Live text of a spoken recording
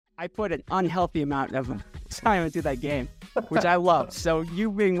I put an unhealthy amount of time into that game, which I love. So you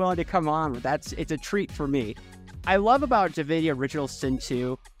being willing to come on, it's a treat for me. I love about Divinity Original Sin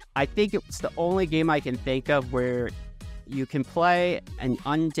 2, I think it's the only game I can think of where you can play an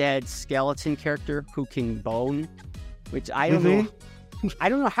undead skeleton character who can bone, which I don't know. I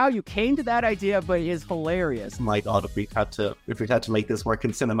don't know how you came to that idea, but it is hilarious. My God, if we had to make this work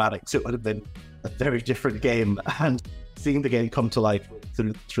in cinematics, it would have been a very different game. And seeing the game come to life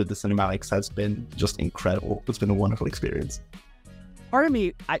through the cinematics has been just incredible. It's been a wonderful experience. Part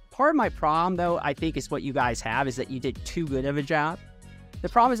of my problem, though, I think is what you guys have is that you did too good of a job. The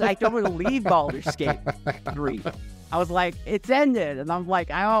problem is I don't want to leave Baldur's Gate 3. I was like, it's ended. And I'm like,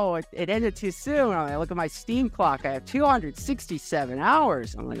 oh, it ended too soon. I look at my Steam clock. I have 267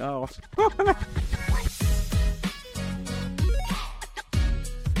 hours. I'm like, oh.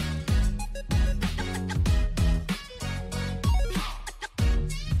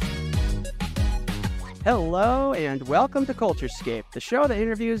 Hello, and welcome to Culturescape, the show that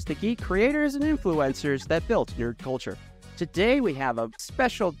interviews the geek creators and influencers that built nerd culture. Today we have a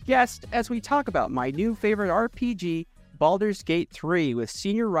special guest as we talk about my new favorite RPG, Baldur's Gate 3, with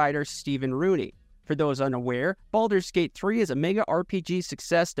senior writer Stephen Rooney. For those unaware, Baldur's Gate 3 is a mega RPG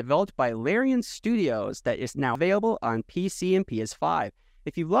success developed by Larian Studios that is now available on PC and PS5.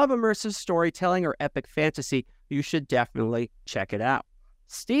 If you love immersive storytelling or epic fantasy, you should definitely check it out.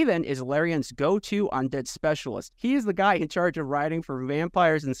 Stephen is Larian's go-to undead specialist. He is the guy in charge of writing for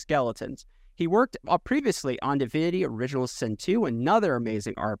vampires and skeletons. He worked previously on Divinity Original Sin 2, another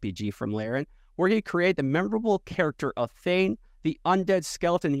amazing RPG from Larian, where he created the memorable character of Thane, the undead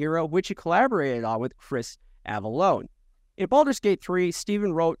skeleton hero, which he collaborated on with Chris Avallone. In Baldur's Gate 3,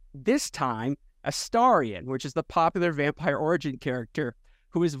 Stephen wrote, this time, Astarion, which is the popular vampire origin character,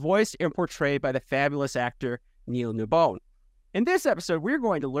 who is voiced and portrayed by the fabulous actor Neil Nubone. In this episode, we're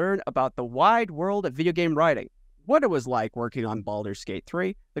going to learn about the wide world of video game writing, what it was like working on Baldur's Gate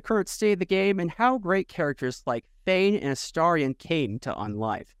 3, the current state of the game, and how great characters like Thane and Astarion came to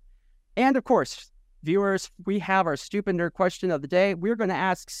unlife. And of course, viewers, we have our stupid nerd question of the day. We're going to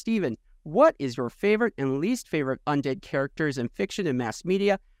ask Stephen, what is your favorite and least favorite undead characters in fiction and mass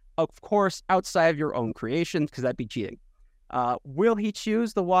media? Of course, outside of your own creation, because that'd be cheating. Will he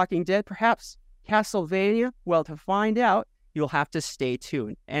choose The Walking Dead, perhaps Castlevania? Well, to find out, you'll have to stay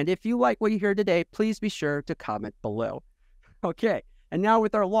tuned. And if you like what you hear today, please be sure to comment below. Okay, and now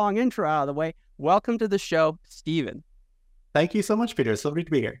with our long intro out of the way, welcome to the show, Stephen. Thank you so much, Peter. It's lovely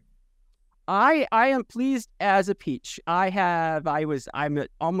to be here. I am pleased as a peach. I'm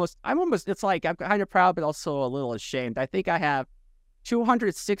almost, it's like I'm kind of proud, but also a little ashamed. I think I have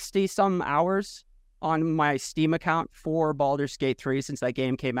 260 some hours on my Steam account for Baldur's Gate 3 since that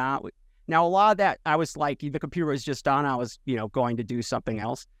game came out. Now, a lot of that, I was like, the computer was just on. I was, going to do something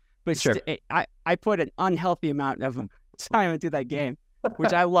else. But sure. I put an unhealthy amount of time into that game,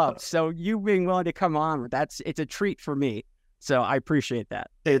 which I love. So you being willing to come on, it's a treat for me. So I appreciate that.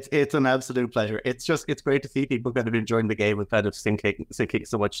 It's an absolute pleasure. It's great to see people kind of enjoying the game and kind of sinking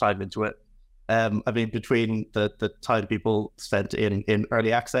so much time into it. Between the time people spent in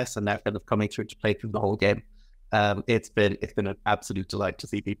early access and now kind of coming through to play through the whole game, it's been an absolute delight to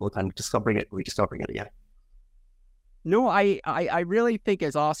see people kind of rediscovering it again. No, I really think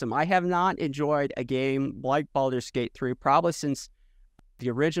it's awesome. I have not enjoyed a game like Baldur's Gate 3 probably since the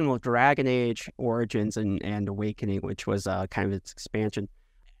original Dragon Age Origins and Awakening, which was kind of its expansion.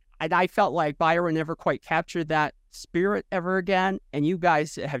 And I felt like BioWare never quite captured that spirit ever again. And you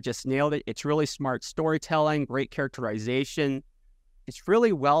guys have just nailed it. It's really smart storytelling, great characterization. It's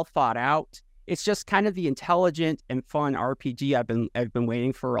really well thought out. It's just kind of the intelligent and fun RPG I've been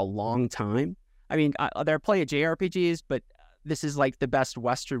waiting for a long time. I mean, there are plenty of JRPGs, but this is like the best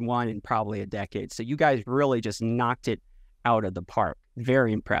Western one in probably a decade. So you guys really just knocked it out of the park.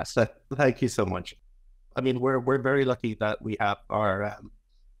 Very impressed. Thank you so much. I mean, we're very lucky that we have our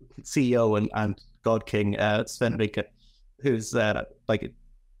CEO and God King Sven Vinke, who's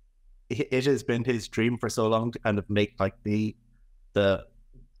it has been his dream for so long to kind of make like the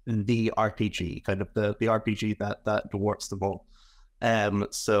RPG, kind of the RPG that dwarfs them all.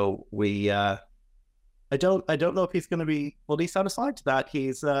 So we I don't know if he's going to be fully satisfied that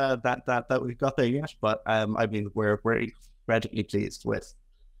he's that we've got there yet, but we're incredibly pleased with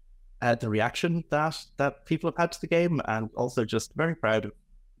the reaction that people have had to the game, and also just very proud of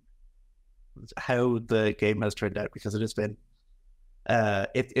how the game has turned out, because it has been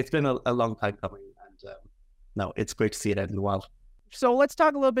it's been a long time coming, and no, it's great to see it out in the wild. So let's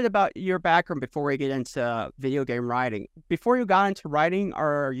talk a little bit about your background before we get into video game writing. Before you got into writing,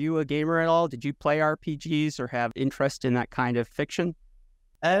 are you a gamer at all? Did you play RPGs or have interest in that kind of fiction?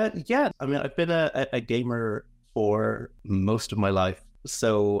 Yeah, I mean, I've been a gamer for most of my life,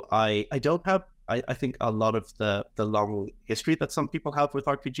 so I don't have I think a lot of the long history that some people have with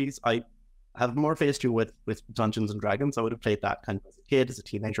RPGs. I have more of a history with Dungeons and Dragons. I would have played that kind of as a kid, as a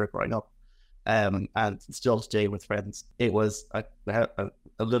teenager growing up, and still today with friends. It was a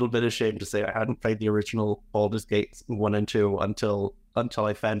little bit ashamed to say I hadn't played the original Baldur's Gate 1 and 2 until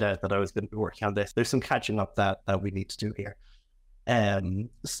I found out that I was going to be working on this. There's some catching up that we need to do here.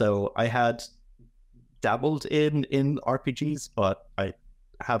 So I had dabbled in RPGs, but I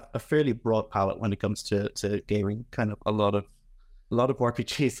have a fairly broad palette when it comes to gaming. Kind of a lot of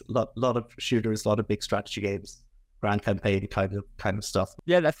RPGs, lot of shooters, a lot of big strategy games, grand campaign kind of stuff.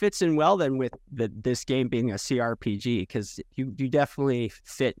 Yeah, that fits in well then with this game being a CRPG, because you definitely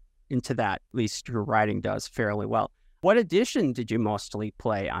fit into that. At least your writing does fairly well. What edition did you mostly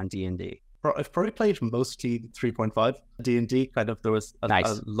play on D&D? I've probably played mostly 3.5 D&D. Kind of there was a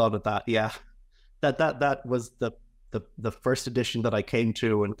lot of that. Yeah, that was the first edition that I came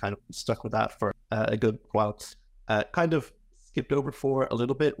to and kind of stuck with that for a good while. Kind of skipped over 4 a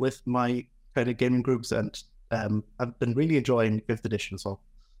little bit with my kind of gaming groups, and I've been really enjoying 5th edition as well.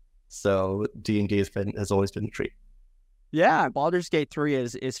 So D&D has always been a treat. Yeah, Baldur's Gate 3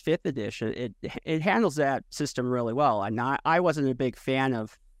 is 5th edition. It handles that system really well. And I wasn't a big fan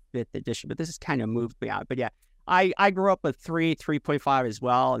of 5th edition, but this has kind of moved me out. But yeah, I grew up with 3.5 as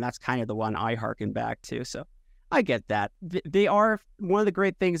well, and that's kind of the one I harken back to. So I get that. They are one of the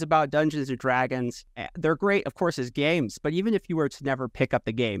great things about Dungeons and Dragons. They're great, of course, as games, but even if you were to never pick up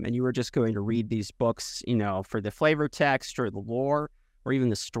the game and you were just going to read these books, for the flavor text or the lore or even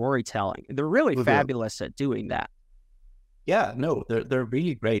the storytelling, they're really fabulous at doing that. Yeah, no, they're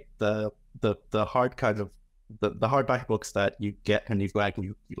really great. The hard kind of the hardback books that you get when you go out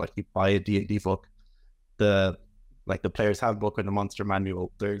and you buy a D&D book, the player's handbook and the monster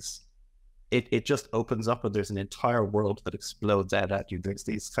manual, it just opens up and there's an entire world that explodes out at you. There's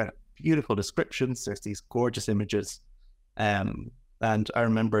these kind of beautiful descriptions, there's these gorgeous images. And I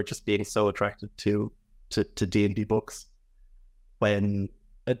remember just being so attracted to D&D books when,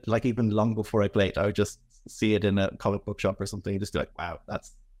 even long before I played, I would just see it in a comic book shop or something and just be like, wow,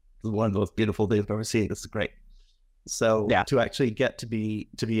 that's one of the most beautiful things I've ever seen. This is great. So yeah, to actually get to be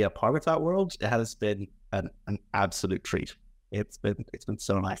a part of that world, it has been an absolute treat. It's been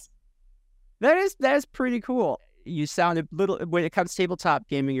so nice. That is pretty cool. You sound a little, when it comes to tabletop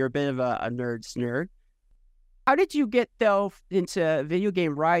gaming, you're a bit of a nerd's nerd. How did you get though into video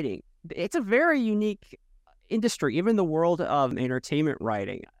game writing? It's a very unique industry, even the world of entertainment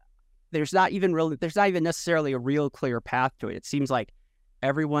writing. There's not even necessarily a real clear path to it. It seems like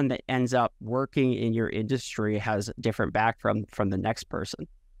everyone that ends up working in your industry has a different background from the next person.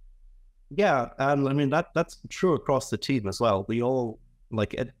 Yeah, and I mean that's true across the team as well. We all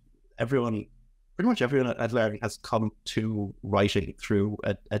pretty much everyone at Larry has come to writing through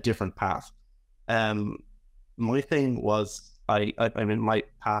a different path. My thing was my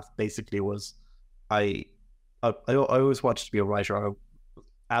path basically was I always wanted to be a writer. I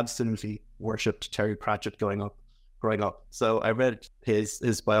absolutely worshipped Terry Pratchett growing up. So I read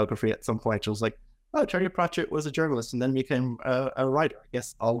his biography at some point. I was like, oh, Terry Pratchett was a journalist and then became a writer. I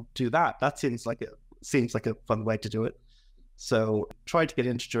guess I'll do that. That seems like a fun way to do it. So tried to get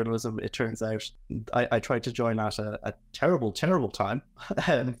into journalism. It turns out I tried to join at a terrible time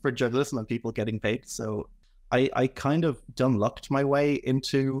for journalism and people getting paid. So I kind of dumb lucked my way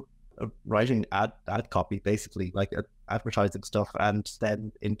into writing ad copy, basically, advertising stuff, and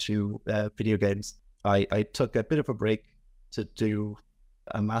then into video games. I took a bit of a break to do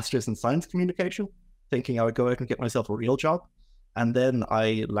a master's in science communication, thinking I would go out and get myself a real job. And then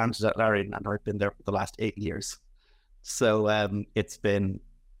I landed at Larian, and I've been there for the last 8 years. So it's been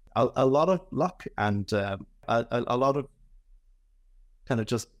a lot of luck, and a lot of kind of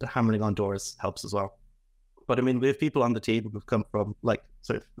just hammering on doors helps as well. But I mean, we have people on the team who've come from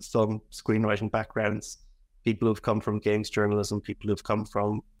sort of some screenwriting backgrounds, people who've come from games journalism, people who've come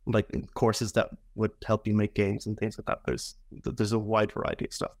from courses that would help you make games and things like that. There's a wide variety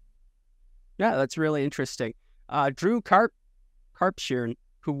of stuff. Yeah, that's really interesting. Drew Karpshian,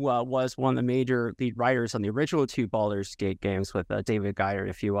 who was one of the major lead writers on the original 2 Baldur's Gate games with David Geyer and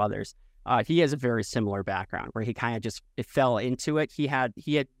a few others, he has a very similar background where he kind of just fell into it. He had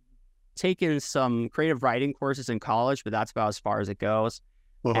taken some creative writing courses in college, but that's about as far as it goes.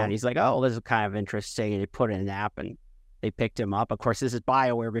 Uh-huh. And he's like, oh, this is kind of interesting. And he put in an app and they picked him up. Of course, this is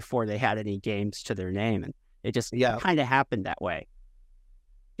BioWare before they had any games to their name. And it just kind of happened that way.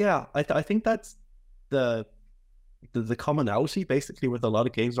 Yeah, I think that's the commonality basically with a lot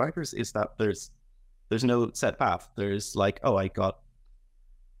of games writers is that there's no set path. There's I got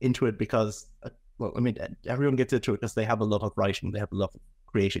into it because, well, I mean, everyone gets into it because they have a love of writing, they have a love of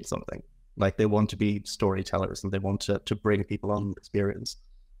creating something. Like they want to be storytellers and they want to bring people on experience.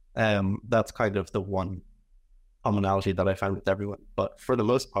 That's kind of the one commonality that I found with everyone. But for the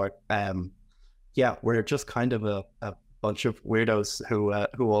most part, yeah, we're just kind of a bunch of weirdos who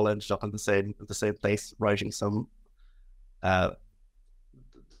all ended up in the same place writing some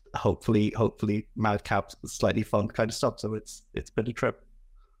hopefully madcap, slightly fun kind of stuff. So it's been a trip.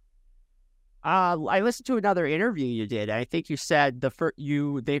 I listened to another interview you did. I think you said when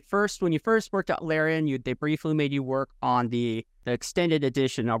you first worked at Larian, they briefly made you work on the extended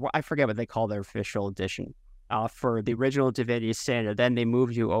edition, or I forget what they call their official edition, for the original Divinity Sin, and then they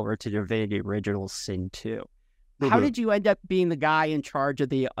moved you over to Divinity Original Sin 2. How did you end up being the guy in charge of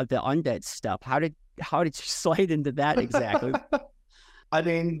the undead stuff? How did you slide into that exactly? I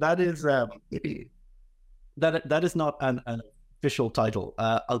mean, that is that is not an official title.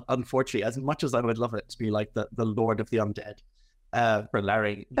 Unfortunately, as much as I would love it to be like the Lord of the Undead for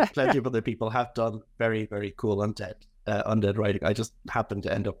Larry, plenty of other people have done very, very cool undead writing. I just happened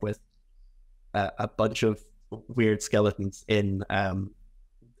to end up with a bunch of weird skeletons in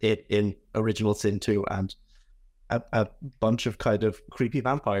Original Sin 2 and a bunch of kind of creepy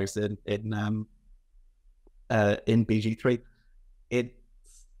vampires in BG3.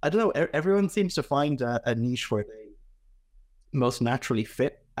 I don't know. Everyone seems to find a niche where they most naturally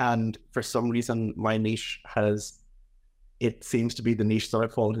fit, and for some reason, my niche seems to be the niche that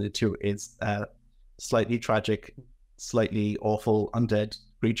I've fallen into is slightly tragic, slightly awful undead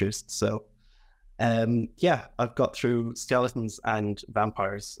creatures. So, yeah, I've got through skeletons and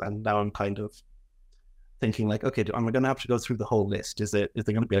vampires, and now I'm kind of thinking like, okay, am I going to have to go through the whole list? Is there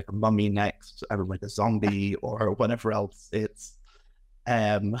going to be like a mummy next, and like a zombie or whatever else?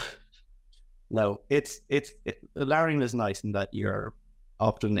 No, Larian is nice in that you're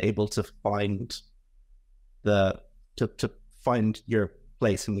often able to find to find your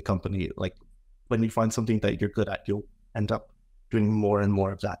place in the company. Like when you find something that you're good at, you'll end up doing more and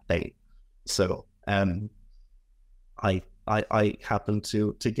more of that thing. So, I happen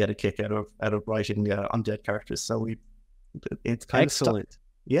to get a kick out of writing undead characters. So it's kind excellent. Of stuck.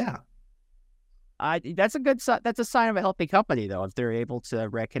 Yeah. That's a sign of a healthy company, though, if they're able to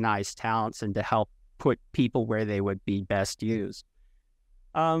recognize talents and to help put people where they would be best used.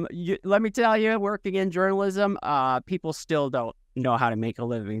 Let me tell you, working in journalism, people still don't know how to make a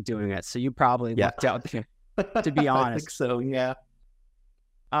living doing it. So you probably lucked out there, to be honest. I think so, yeah.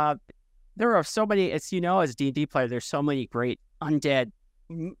 There are so many, as you know, as D&D player, there's so many great undead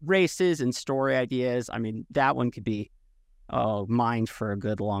races and story ideas. I mean, that one could be mined for a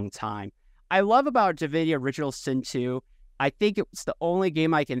good long time. I love about Divinity Original Sin 2, I think it's the only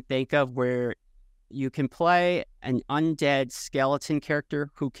game I can think of where you can play an undead skeleton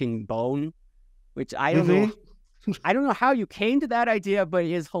character who can bone, which I don't know. I don't know how you came to that idea, but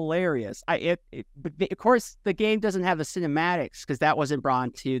it is hilarious. But of course, the game doesn't have the cinematics because that wasn't brought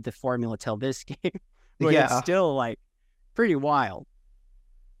into the formula till this game. But it's still like pretty wild.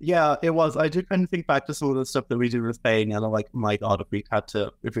 Yeah, it was. I did kind of think back to some of the stuff that we did with Bane, and I'm like, my God, if we had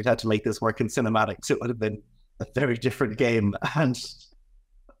to make this work in cinematics, it would have been a very different game. And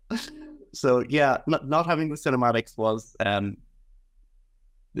so, yeah, not having the cinematics was,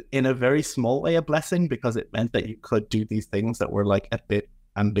 in a very small way, a blessing, because it meant that you could do these things that were like a bit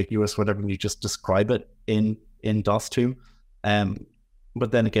ambiguous, whatever you just describe it in DOS 2.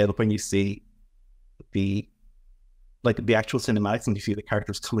 But then again, when you see the actual cinematics and you see the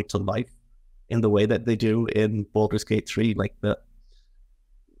characters coming to life in the way that they do in Baldur's Gate 3, like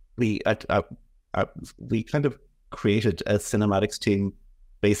we kind of created a cinematics team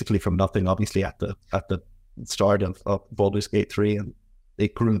basically from nothing, obviously at the start of Baldur's Gate 3, and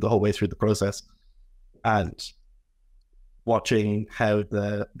it grew the whole way through the process. And watching how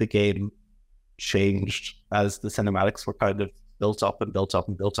the game changed as the cinematics were kind of built up and built up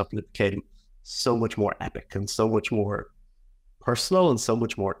and built up, and it became so much more epic and so much more personal and so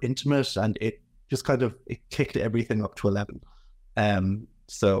much more intimate, and it just kind of kicked everything up to 11.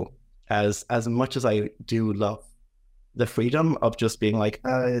 So as much as I do love the freedom of just being like,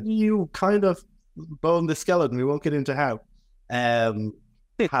 you kind of bone the skeleton, we won't get into how,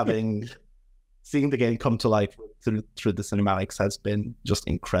 seeing the game come to life through the cinematics has been just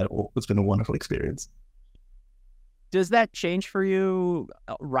incredible. It's been a wonderful experience. Does that change for you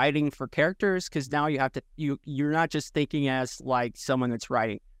writing for characters? Because now you have to, you're not just thinking as like someone that's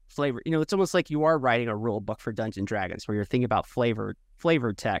writing flavor. You know, it's almost like you are writing a rule book for Dungeons and Dragons, where you're thinking about flavored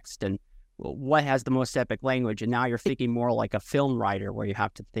text and what has the most epic language. And now you're thinking more like a film writer, where you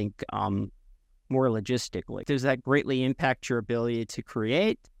have to think more logistically. Does that greatly impact your ability to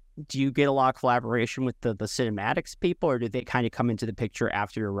create? do you get a lot of collaboration with the cinematics people, or do they kind of come into the picture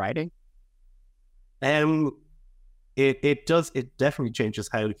after you're writing? It does. It definitely changes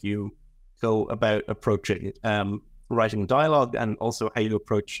how you go about approaching writing dialogue, and also how you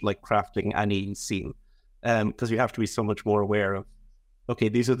approach like crafting any scene. Because you have to be so much more aware of, okay,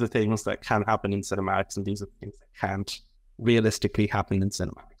 these are the things that can happen in cinematics, and these are the things that can't realistically happen in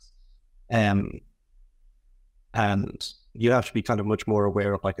cinematics. And you have to be kind of much more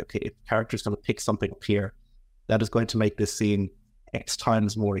aware of like, okay, if the character's going to pick something up here, that is going to make this scene X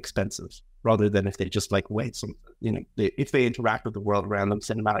times more expensive, rather than if they just like wait some, if they interact with the world around them,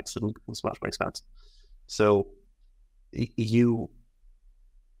 cinematics suddenly becomes much more expensive. So you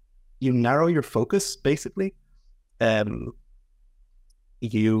narrow your focus, basically.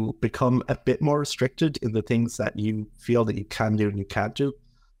 You become a bit more restricted in the things that you feel that you can do and you can't do.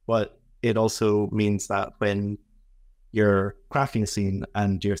 But it also means that when you're crafting a scene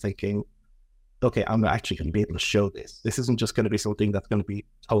and you're thinking, okay, I'm actually going to be able to show this. This isn't just going to be something that's going to be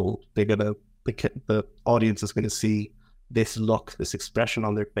told. The audience is going to see this look, this expression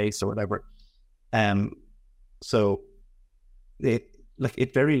on their face or whatever. So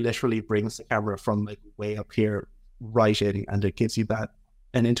it very literally brings the camera from like way up here right in, and it gives you that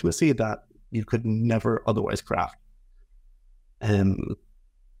an intimacy that you could never otherwise craft.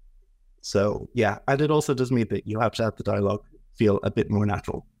 So yeah, and it also does mean that you have to have the dialogue feel a bit more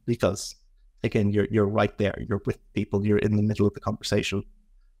natural, because again, you're right there, you're with people, you're in the middle of the conversation,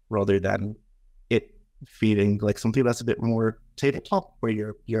 rather than it feeling like something that's a bit more tabletop,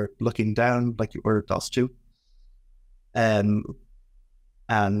 where you're looking down like you were Dust 2. And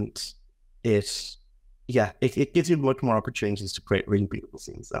it gives you much more opportunities to create really beautiful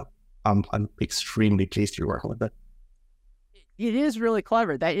scenes. So I'm extremely pleased you're working with it. It is really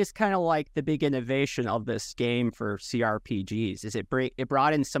clever. That is kind of like the big innovation of this game for CRPGs. Is it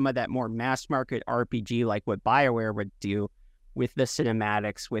brought in some of that more mass market RPG, like what BioWare would do with the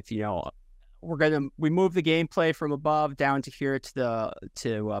cinematics. With we move the gameplay from above down to here to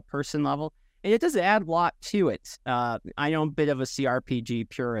person level, and it does add a lot to it. I know I'm a bit of a CRPG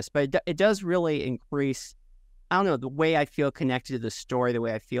purist, but it does really increase, I don't know, the way I feel connected to the story, the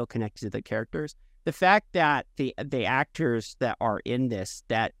way I feel connected to the characters. The fact that the actors that are in this,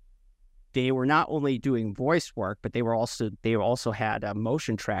 that they were not only doing voice work, but they also had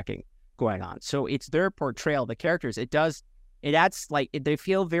motion tracking going on. So it's their portrayal, the characters. It adds like, they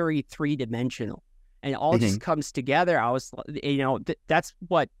feel very 3-dimensional, and it all just comes together. I was, that's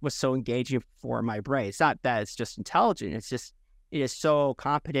what was so engaging for my brain. It's not that it's just intelligent. It's just, it is so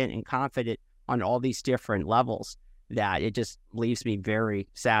competent and confident on all these different levels that it just leaves me very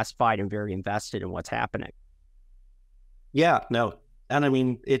satisfied and very invested in what's happening. Yeah, no. And I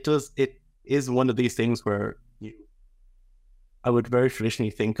mean, it is one of these things where I would very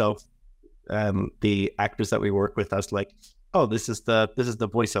traditionally think of the actors that we work with as like, oh, this is the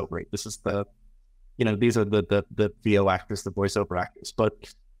voiceover. This is the, these are the VO actors, the voiceover actors. But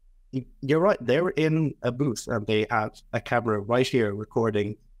you're right, they're in a booth and they have a camera right here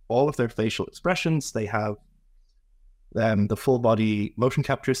recording all of their facial expressions. They have the full body motion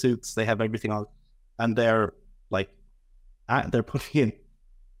capture suits, they have everything on, and they're like, they're putting in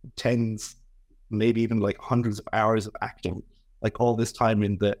tens, maybe even like hundreds of hours of acting, like all this time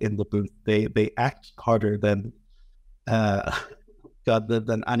in the booth. They act harder than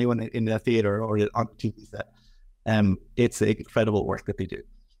than anyone in the theater or on the TV set. It's incredible work that they do.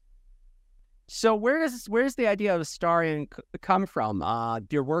 So where's the idea of starring come from?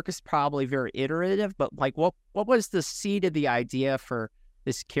 Your work is probably very iterative, but like what was the seed of the idea for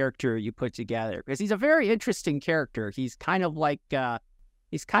this character you put together? Because he's a very interesting character. He's kind of like a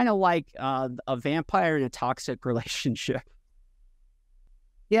vampire in a toxic relationship.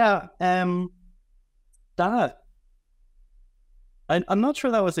 Yeah, that I'm not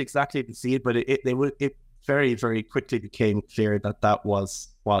sure that was exactly the seed, but it very, very quickly became clear that was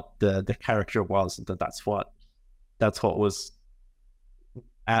what the character was, and that's what was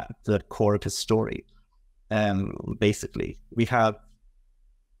at the core of his story. Basically, we have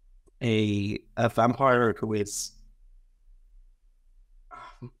a vampire who is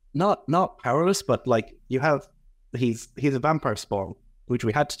not powerless, but like he's a vampire spawn, which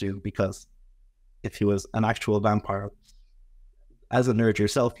we had to do because if he was an actual vampire, as a nerd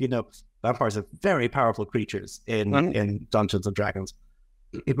yourself, vampires are very powerful creatures in Dungeons and Dragons.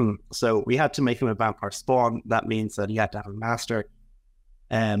 So we had to make him a vampire spawn. That means that he had to have a master.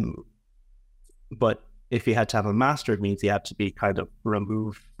 But if he had to have a master, it means he had to be kind of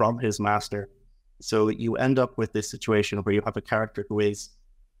removed from his master. So you end up with this situation where you have a character who is,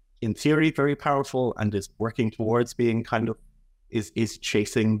 in theory, very powerful and is working towards being kind of is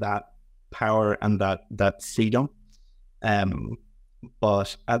chasing that power and that freedom,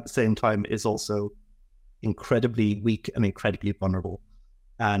 but at the same time is also incredibly weak and incredibly vulnerable,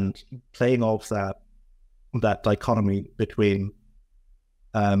 and playing off that dichotomy between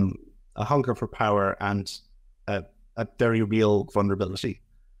a hunger for power and a very real vulnerability.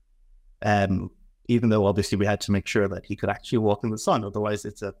 Even though obviously we had to make sure that he could actually walk in the sun, otherwise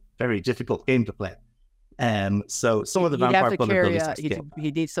it's a very difficult game to play. So some of the vampire vulnerabilities.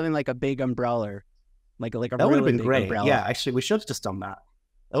 He needs something like a big umbrella, like a that really would have been big great. umbrella. Yeah, actually, we should have just done that.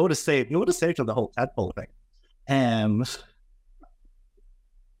 It would have saved on the whole tadpole thing.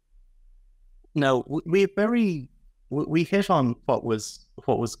 No, we hit on what was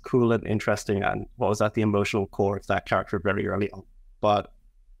cool and interesting, and what was at the emotional core of that character very early on. But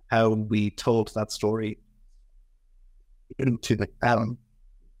how we told that story into the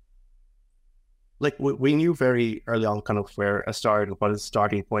like we knew very early on kind of where what his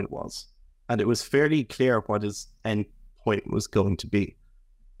starting point was, and it was fairly clear what his end point was going to be.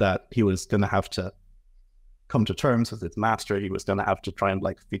 That he was going to have to come to terms with his master. He was going to have to try and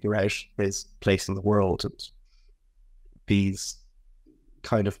like figure out his place in the world, and these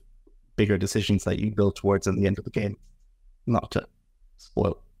kind of bigger decisions that you build towards in the end of the game. Not to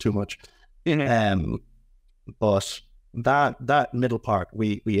spoil too much. But that middle part,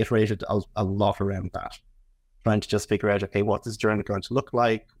 we iterated a lot around that, trying to just figure out, okay, what's his journey going to look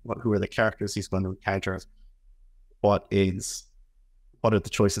like? Who are the characters he's going to encounter? What are the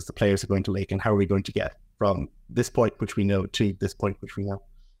choices the players are going to make, and how are we going to get from this point which we know to this point which we know?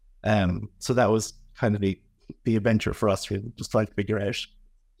 So that was kind of the adventure for us, really, just trying to figure out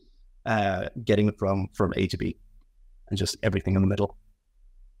getting it from A to B, and just everything in the middle.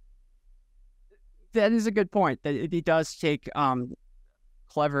 That is a good point. That it does take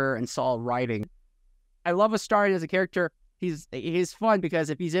clever and solid writing. I love Astarion as a character. He's fun because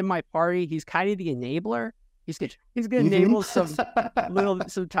if he's in my party, he's kind of the enabler. He's gonna enable some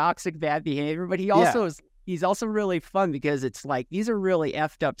toxic bad behavior, but he's also really fun because it's like these are really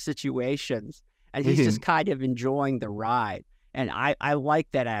effed up situations, and he's just kind of enjoying the ride. And I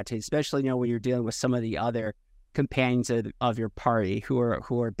like that attitude, especially when you're dealing with some of the other companions of your party who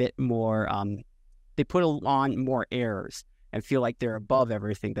are a bit more they put on more airs and feel like they're above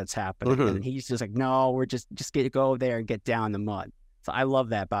everything that's happening. And he's just like, no, we're just go there and get down in the mud. So I love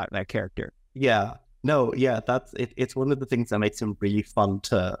that about that character. Yeah. No, yeah, that's it. It's one of the things that makes him really fun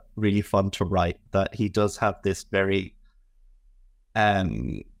to write. That he does have this very,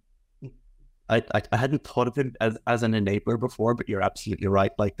 I hadn't thought of him as an enabler before, but you're absolutely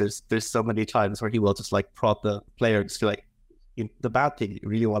right. Like there's so many times where he will just like prod the player to like, the bad thing you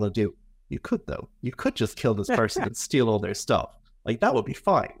really want to do. You could just kill this person and steal all their stuff. Like that would be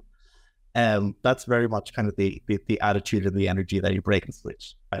fine. That's very much kind of the attitude and the energy that you break and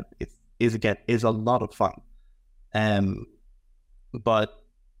switch. And it is a lot of fun. But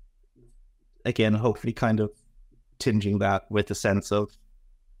again, hopefully kind of tinging that with a sense of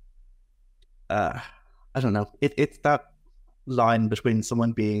I don't know. It's that line between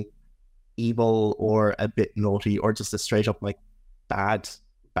someone being evil or a bit naughty or just a straight up like bad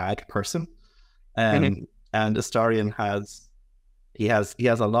person. And Astarion has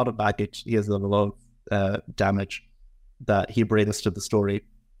a lot of baggage. He has a lot of damage that he brings to the story.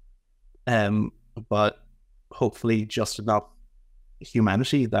 But hopefully just enough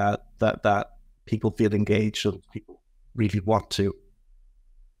humanity that people feel engaged and people really want to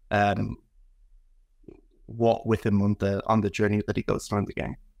walk with him on the journey that he goes through in the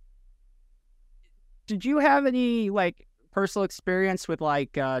game. Did you have any like personal experience with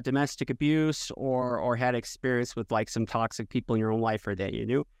like domestic abuse or had experience with like some toxic people in your own life or that you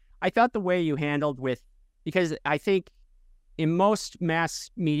knew? I thought the way you handled because I think in most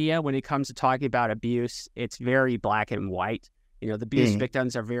mass media, when it comes to talking about abuse, it's very black and white. The abuse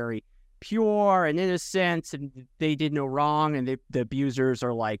victims are very pure and innocent and they did no wrong, and the abusers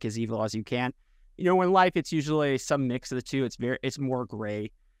are like as evil as you can. In life, it's usually some mix of the two. It's more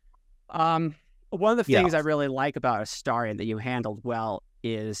gray. One of the things I really like about Astarion that you handled well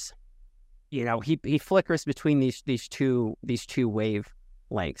is, he flickers between these two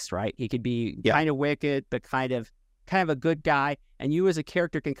wavelengths, right? He could be kind of wicked, but kind of a good guy, and you as a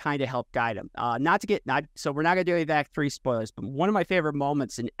character can kind of help guide him. So we're not gonna do any Act 3 spoilers, but one of my favorite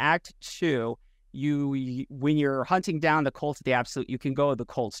moments in Act 2, when you're hunting down the cult of the Absolute, you can go to the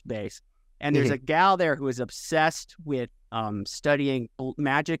cult's base, and there's a gal there who is obsessed with studying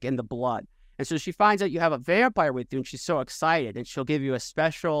magic and the blood. And so she finds out you have a vampire with you, and she's so excited, and she'll give you a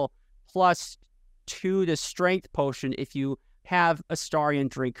special +2 to strength potion if you have Astarion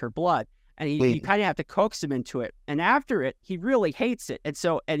drink her blood. And you kind of have to coax him into it. And after it, he really hates it.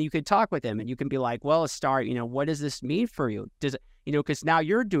 And you can talk with him and you can be like, well, Star, what does this mean for you? Does it, because now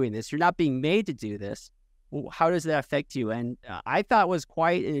you're doing this. You're not being made to do this. Well, how does that affect you? And I thought it was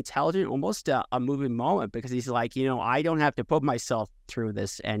quite an intelligent, almost a moving moment, because he's like, I don't have to put myself through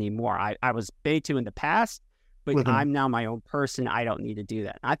this anymore. I was made to in the past, but I'm now my own person. I don't need to do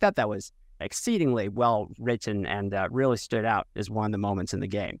that. I thought that was exceedingly well written and really stood out as one of the moments in the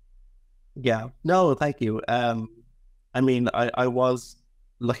game. Yeah, no, thank you. I mean, I was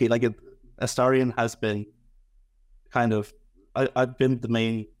lucky. Like, Astarion has been kind of, I've been the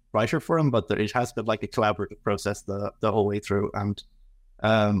main writer for him, but it has been like a collaborative process the whole way through. And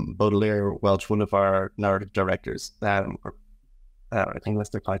Baudelaire Welch, one of our narrative directors, I think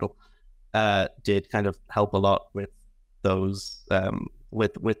that's their title, did kind of help a lot with those,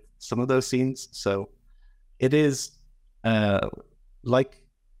 with some of those scenes. So it is like,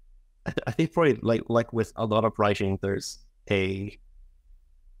 I think probably like with a lot of writing, there's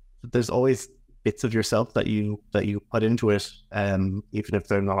always bits of yourself that you put into it, even if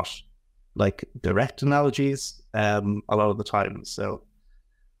they're not like direct analogies, a lot of the time. So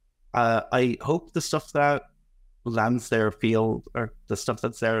I hope the stuff that lands there or the stuff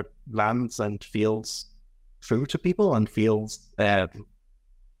that's there lands and feels true to people and feels, I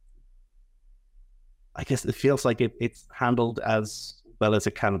guess it feels like it's handled as well as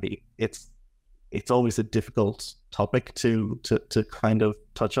it can be. It's always a difficult topic to kind of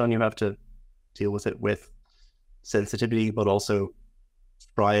touch on. You have to deal with it with sensitivity, but also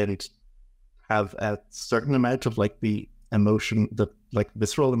try and have a certain amount of like the emotion, the like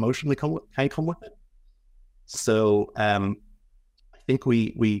visceral emotion that can come with it. So I think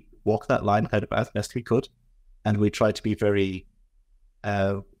we walk that line kind of as best we could, and we try to be very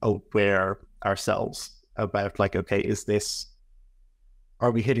aware ourselves about like, okay,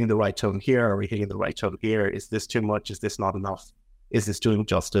 are we hitting the right tone here? Are we hitting the right tone here? Is this too much? Is this not enough? Is this doing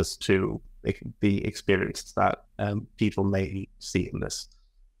justice to the experience that people may see in this?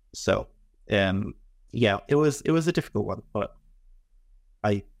 So, yeah, it was a difficult one, but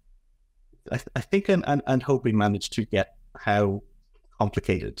I think and hope we managed to get how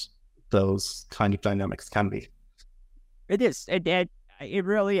complicated those kind of dynamics can be. It is. It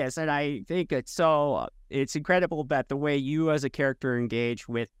really is. And I think it's incredible that the way you as a character engage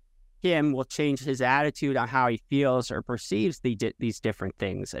with him will change his attitude on how he feels or perceives these different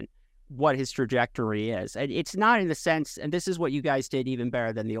things and what his trajectory is. And it's not in the sense, and this is what you guys did even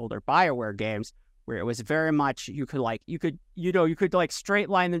better than the older BioWare games, where it was very much, you could straight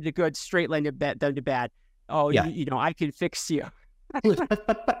line them to good, straight line them to bad. Oh, yeah. I can fix you.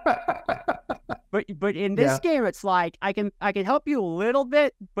 But in this game, it's like I can help you a little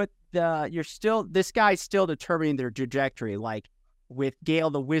bit, but this guy's still determining their trajectory. Like with Gale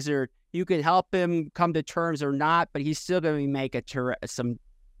the Wizard, you can help him come to terms or not, but he's still going to make some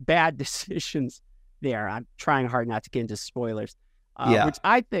bad decisions there. I'm trying hard not to get into spoilers, which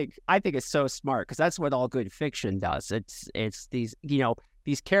I think is so smart, because that's what all good fiction does. It's these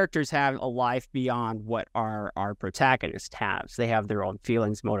these characters have a life beyond what our protagonists have. So they have their own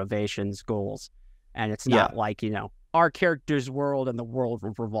feelings, motivations, goals. And it's not like, our character's world and the world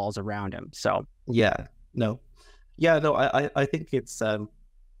revolves around him. So I think it's the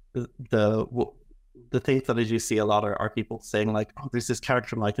things that I do see a lot are people saying like, oh, there's this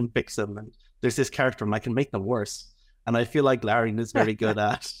character and I can fix them, and there's this character and I can make them worse. And I feel like Larian is very good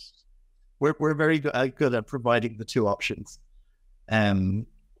at we're very good at providing the two options.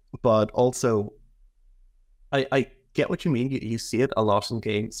 But also I get what you mean. You see it a lot in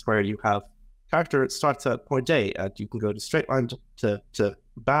games where you have character starts at point A and you can go to straight line to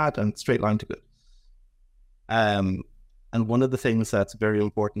bad and straight line to good. And one of the things that's very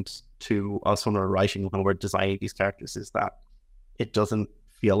important to us when we're writing, when we're designing these characters, is that it doesn't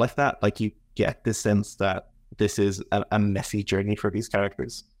feel like that. Like, you get this sense that this is a messy journey for these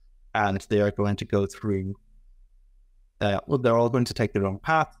characters, and they are going to go through they're all going to take their own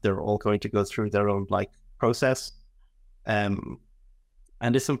path. They're all going to go through their own process. And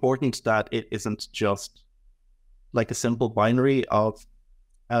it's important that it isn't just like a simple binary of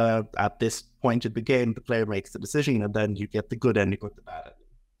at this point in the game, the player makes the decision and then you get the good ending or the bad ending.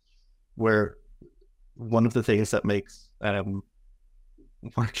 Where one of the things that makes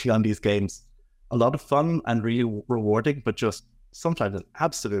working on these games a lot of fun and really rewarding, but just sometimes an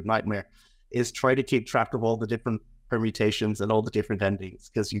absolute nightmare, is try to keep track of all the different permutations and all the different endings.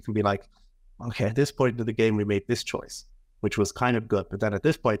 Because you can be like, okay, at this point in the game, we made this choice, which was kind of good. But then at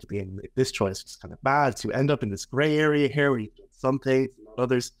this point in the game, this choice was kind of bad. So you end up in this gray area here where you do some things, not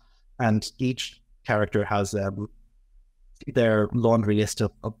others. And each character has their laundry list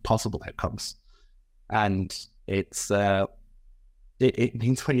of possible outcomes. And it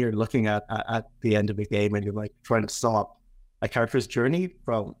means when you're looking at the end of the game and you're like trying to sum up a character's journey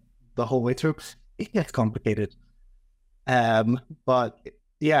from the whole way through, it gets complicated. But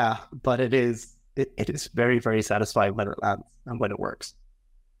yeah, but it is very, very satisfying when it lands and when it works.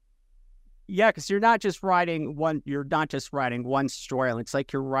 Yeah, because you're not just writing one story. It's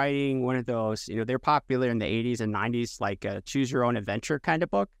like you're writing one of those, they're popular in the 80s and 90s, like a choose your own adventure kind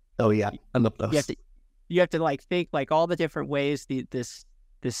of book. Oh yeah, I love those. You have to like think like all the different ways this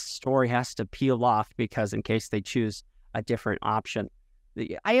story has to peel off, because in case they choose a different option.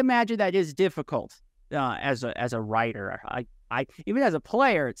 I imagine that is difficult as a writer. I even as a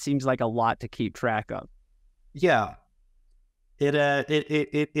player, it seems like a lot to keep track of. Yeah. It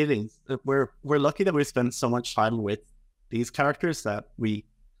is. We're lucky that we spend so much time with these characters that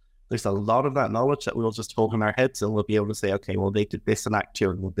there's a lot of that knowledge that we'll just hold in our heads, and we'll be able to say, okay, well, they did this in Act 2,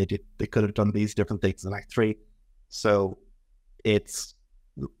 and they could have done these different things in Act 3. So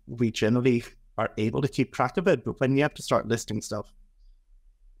we generally are able to keep track of it. But when you have to start listing stuff,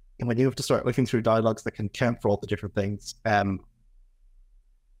 and when you have to start looking through dialogues that can count for all the different things,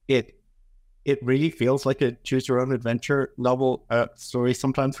 it really feels like a choose your own adventure novel story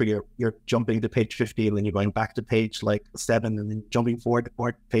sometimes, where you're jumping to page 50 and then you're going back to page like 7 and then jumping forward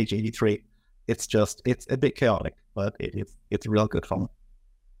to page 83. It's a bit chaotic, but it's real good fun.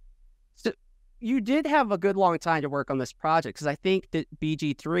 So you did have a good long time to work on this project, because I think that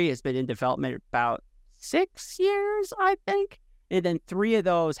BG3 has been in development about 6 years, I think. And then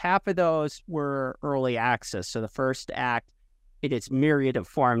half of those were early access. So the first act, in its myriad of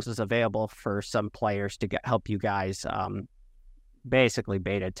forms, was available for some players to help you guys basically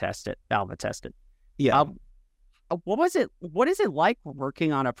alpha test it. Yeah. What is it like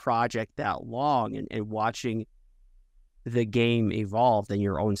working on a project that long and watching the game evolve and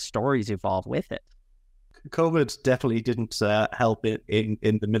your own stories evolve with it? COVID definitely didn't help it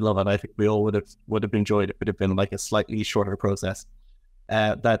in the middle of it. I think we all would have enjoyed it. It would have been like a slightly shorter process.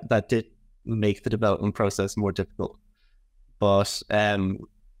 That did make the development process more difficult. But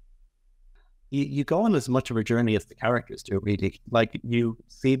you go on as much of a journey as the characters do, really. Like, you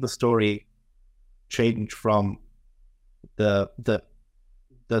see the story change from the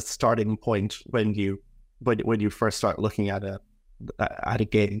starting point when you first start looking at a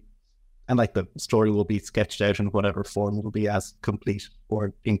game, and like the story will be sketched out in whatever form will be as complete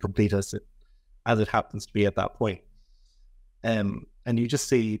or incomplete as it happens to be at that point. And you just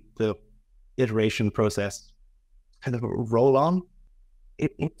see the iteration process kind of roll on.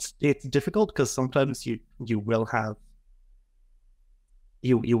 It's difficult because sometimes you will have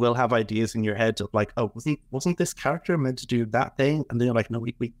ideas in your head of like, oh, wasn't this character meant to do that thing? And then you're like, no,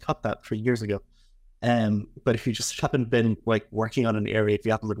 we cut that 3 years ago. But if you just haven't been like working on an area, if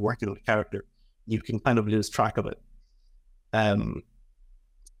you haven't been working on a character, you can kind of lose track of it.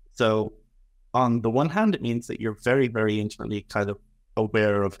 So on the one hand, it means that you're very, very intimately kind of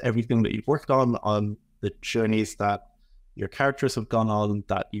aware of everything that you've worked on the journeys that your characters have gone on,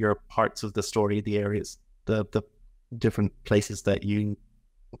 that your parts of the story, the areas, the different places that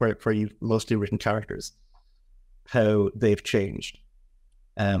where you've mostly written characters, how they've changed.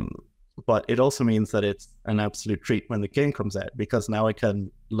 But it also means that it's an absolute treat when the game comes out, because now I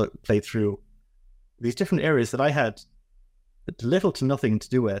can play through these different areas that I had little to nothing to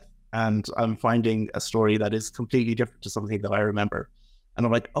do with, and I'm finding a story that is completely different to something that I remember. And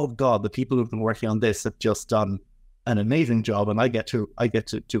I'm like, oh God, the people who've been working on this have just done an amazing job, and I get to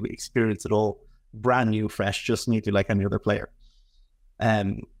experience it all brand new, fresh, just neatly like any other player.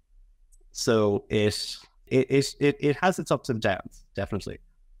 So it has its ups and downs, definitely.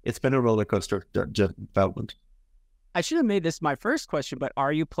 It's been a roller coaster development. I should have made this my first question, but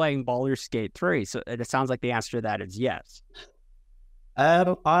are you playing Baldur's Gate 3? So it sounds like the answer to that is yes.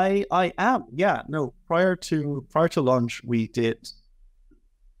 I am. Yeah. No. Prior to launch, we did.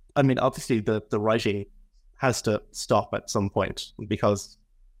 I mean, obviously, the writing has to stop at some point, because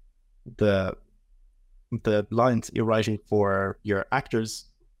the lines you're writing for your actors,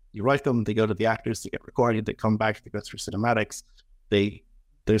 you write them, they go to the actors, they get recorded, they come back, they go through cinematics.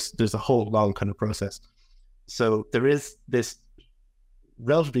 There's a whole long kind of process. So there is this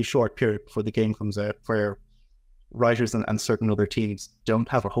relatively short period before the game comes out where writers and certain other teams don't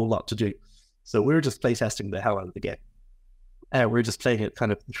have a whole lot to do. So we were just playtesting the hell out of the game. We were just playing it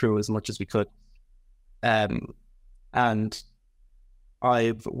kind of through as much as we could. And when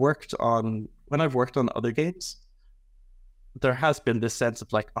I've worked on other games, there has been this sense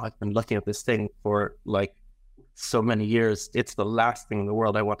of like, oh, I've been looking at this thing for like so many years. It's the last thing in the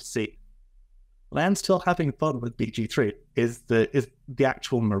world I want to see. but I am still having fun with BG3 is the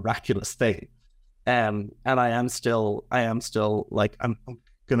actual miraculous thing. And I am still like, I'm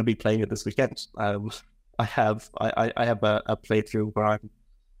going to be playing it this weekend. I have a playthrough where I'm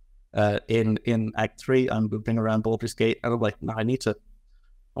in Act 3. I'm moving around Baldur's Gate, and I'm like, no,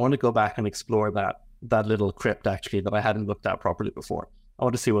 I want to go back and explore that little crypt actually that I hadn't looked at properly before. I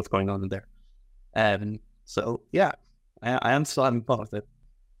want to see what's going on in there. So yeah, I am still having fun with it.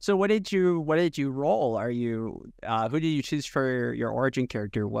 So what did you roll? Are you who did you choose for your origin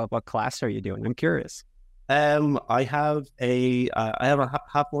character? What class are you doing? I'm curious. I have a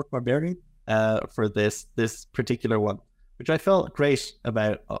half-orc barbarian for this particular one, which I felt great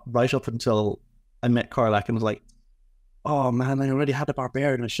about right up until I met Karlak and was like, oh man, I already had a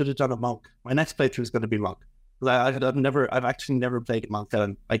barbarian. I should have done a monk. My next playthrough is going to be monk. I've actually never played a monk,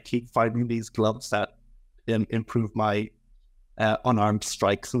 and I keep finding these gloves that improve my unarmed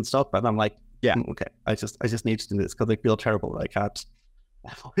strikes and stuff, and I'm like, yeah, okay, I just need to do this because I feel terrible that I can't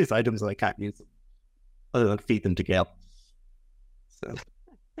have all these items and I can't use them other than feed them to Gale. So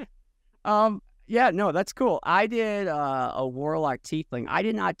yeah, no, that's cool. I did a warlock tiefling. I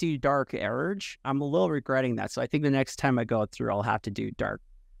did not do dark urge. I'm a little regretting that, so I think the next time I go through I'll have to do dark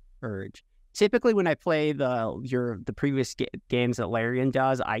urge. Typically when I play the previous games that Larian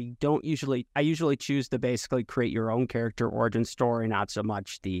does, I usually choose to basically create your own character origin story, not so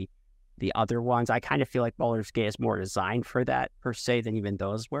much the other ones. I kind of feel like Baldur's Gate is more designed for that per se than even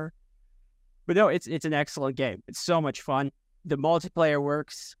those were. But no, it's an excellent game. It's so much fun. The multiplayer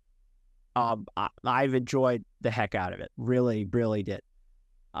works. I've enjoyed the heck out of it. Really, really did.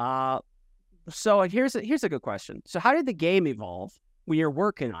 So here's a good question. So how did the game evolve when you're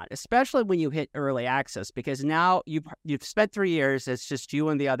working on it, especially when you hit early access? Because now you've spent 3 years, it's just you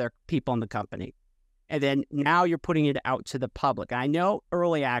and the other people in the company. And then now you're putting it out to the public. I know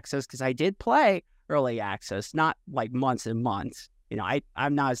early access because I did play early access, not like months and months. You know,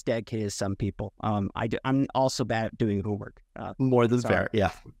 I'm not as dedicated as some people. I'm also bad at doing homework. More than fair,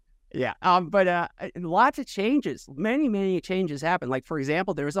 yeah. Yeah. But lots of changes, many changes happen. Like, for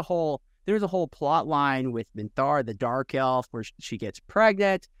example, there was a whole plot line with Minthar, the dark elf, where she gets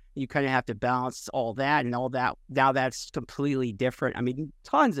pregnant. You kind of have to balance all that and all that. Now that's completely different. I mean,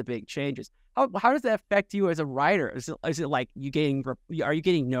 tons of big changes. How does that affect you as a writer? Is it like are you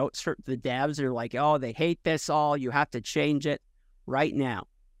getting notes from the devs that are like, oh, they hate this all, you have to change it right now?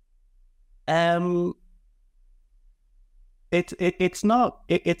 It's not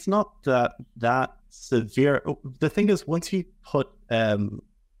that severe. The thing is, once you put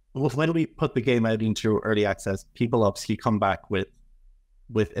when we put the game out into early access, people obviously come back with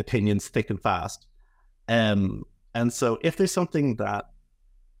opinions thick and fast. And so if there's something that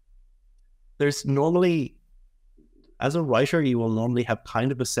there's normally, as a writer, you will normally have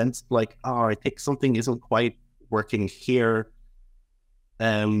kind of a sense like, oh, I think something isn't quite working here.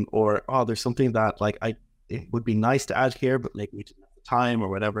 Or, oh, there's something that like it would be nice to add here, but like we didn't have the time or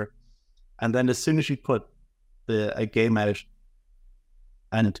whatever. And then as soon as you put a game out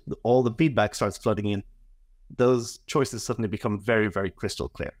and all the feedback starts flooding in, those choices suddenly become very, very crystal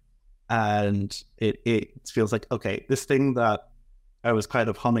clear. And it feels like, okay, this thing that I was kind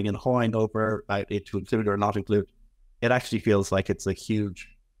of humming and hawing over it to include or not include, it actually feels like it's a huge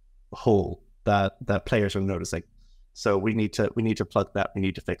hole that players are noticing. So we need to plug that. We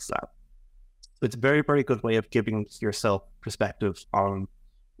need to fix that. It's a very, very good way of giving yourself perspective on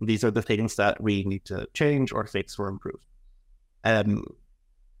these are the things that we need to change or fix or improve.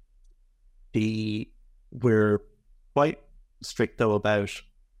 We're quite strict though about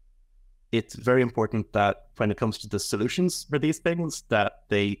it's very important that when it comes to the solutions for these things that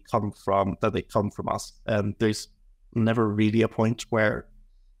they come from us. There's never really a point where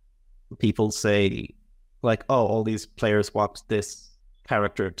people say like, oh, all these players want this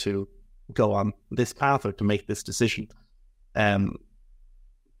character to go on this path or to make this decision. I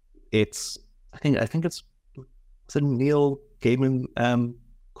think it's a Neil Gaiman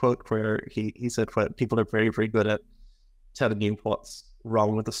quote where he said people are very, very good at telling you what's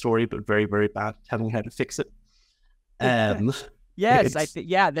wrong with the story, but very, very bad at telling you how to fix it. Yes,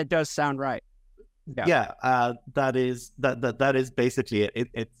 that does sound right. That is basically it.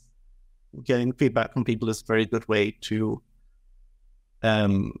 It's getting feedback from people is a very good way to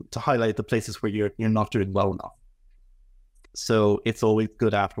highlight the places where you're not doing well enough. So it's always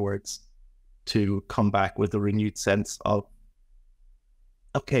good afterwards to come back with a renewed sense of,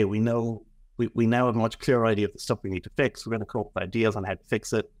 okay, we now have a much clearer idea of the stuff we need to fix. We're going to come up with ideas on how to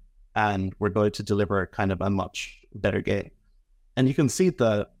fix it, and we're going to deliver kind of a much better game. And you can see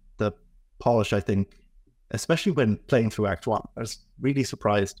the polish, I think, especially when playing through Act 1. I was really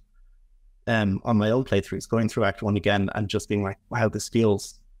surprised on my own playthroughs, going through Act 1 again and just being like, wow, this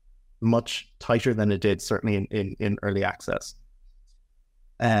feels much tighter than it did, certainly in early access.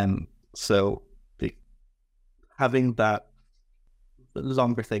 So having that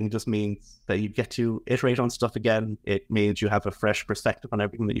longer thing just means that you get to iterate on stuff again. It means you have a fresh perspective on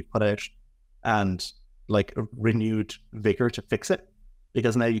everything that you put out and like a renewed vigor to fix it,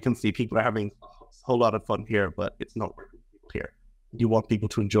 because now you can see people are having a whole lot of fun here, but it's not working for people here. You want people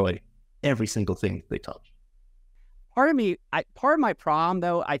to enjoy every single thing they touch. Part of my problem,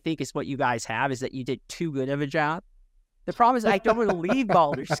 though, I think is what you guys have is that you did too good of a job. The problem is I don't want to leave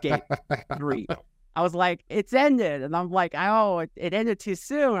Baldur's Gate 3. I was like, it's ended. And I'm like, oh, it ended too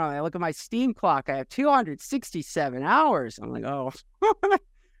soon. I look at my Steam clock. I have 267 hours. I'm like, oh,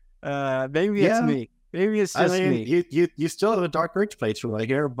 maybe it's me. Maybe it's just me. You still have a Dark Ridge playthrough, I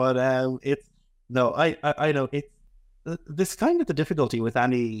hear, but it's no, I know it's this kind of the difficulty with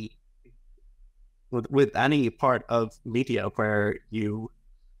any part of media where you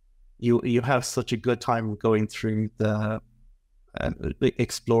have such a good time going through the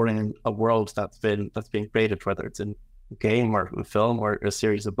exploring a world that's been created, whether it's in a game or a film or a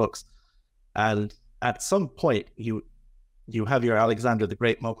series of books, and at some point you have your Alexander the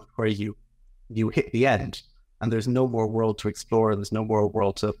Great moment where you hit the end and there's no more world to explore, there's no more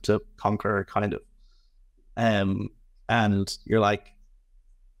world to conquer, kind of, and you're like,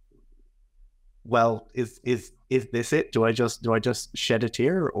 well, is this it? Do I just shed a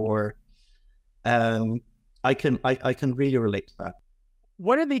tear, or I can really relate to that.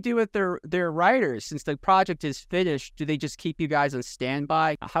 What do they do with their writers since the project is finished? Do they just keep you guys on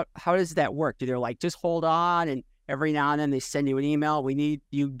standby? How does that work? Do they like just hold on, and every now and then they send you an email? We need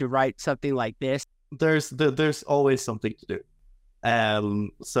you to write something like this. There's always something to do.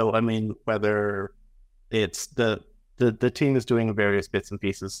 So I mean, whether it's the team is doing various bits and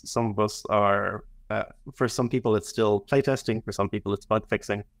pieces. Some of us are, for some people, it's still playtesting. For some people, it's bug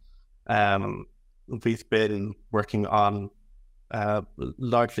fixing. We've been working on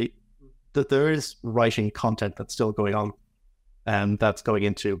largely that there is writing content that's still going on, and that's going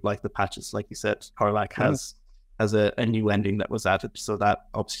into like the patches. Like you said, Karlach has a new ending that was added, so that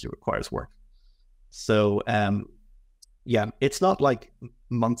obviously requires work. So yeah, it's not like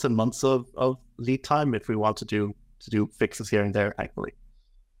months and months of lead time if we want to do fixes here and there, thankfully.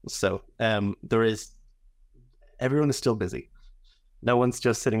 So everyone is still busy. No one's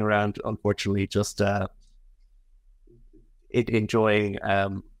just sitting around, unfortunately, just enjoying,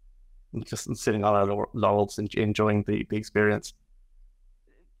 just sitting on our laurels and enjoying the experience.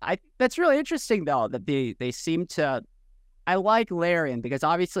 That's really interesting, though, that they seem to. I like Larian because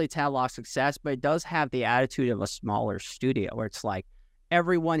obviously it's had a lot of success, but it does have the attitude of a smaller studio where it's like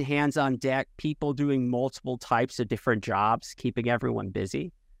everyone hands on deck, people doing multiple types of different jobs, keeping everyone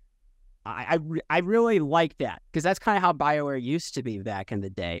busy. I really like that because that's kind of how BioWare used to be back in the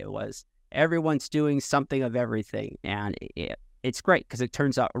day. It was everyone's doing something of everything, and it's great because it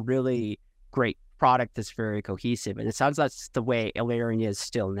turns out a really great product that's very cohesive, and it sounds like that's the way Larian is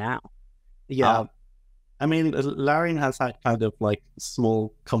still now. Yeah. I mean, Larian has that kind of like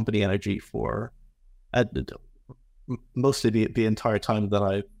small company energy for mostly the entire time that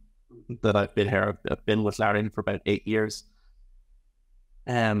I've been here. I've been with Larian for about 8 years.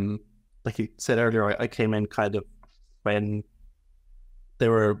 Like you said earlier, I came in kind of when they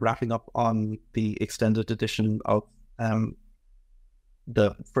were wrapping up on the extended edition of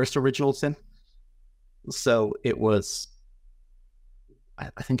the first original Sin. So it was,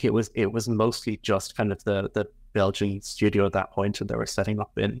 I think it was mostly just kind of the Belgian studio at that point, and they were setting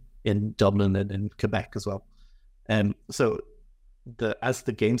up in Dublin and in Quebec as well. So as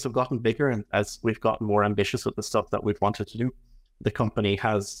the games have gotten bigger and as we've gotten more ambitious with the stuff that we've wanted to do, the company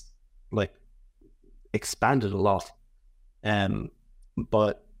has like expanded a lot.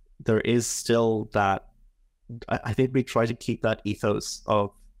 But there is still that, I think we try to keep that ethos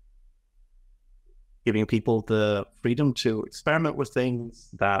of giving people the freedom to experiment with things,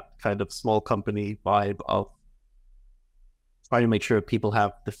 that kind of small company vibe of trying to make sure people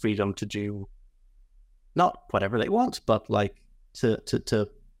have the freedom to do not whatever they want, but like to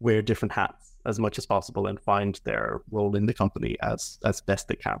wear different hats as much as possible and find their role in the company as best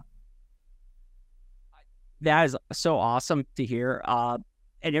they can. That is so awesome to hear.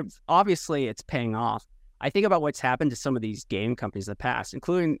 And obviously it's paying off. I think about what's happened to some of these game companies in the past,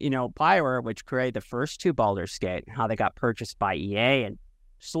 including, BioWare, which created the first two Baldur's Gate, how they got purchased by EA, and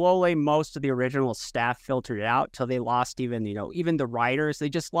slowly most of the original staff filtered out till they lost even the writers. They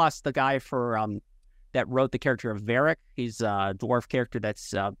just lost the guy for that wrote the character of Varric. He's a dwarf character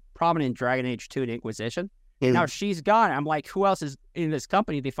that's prominent in Dragon Age 2 and Inquisition. And now she's gone. I'm like, who else is in this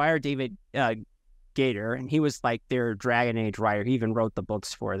company? They fired David Gator, and he was like their Dragon Age writer. He even wrote the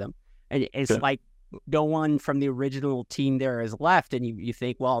books for them. And it's like no one from the original team there is left. And you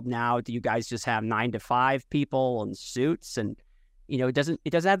think, well, now do you guys just have 9 to 5 people in suits? And, it doesn't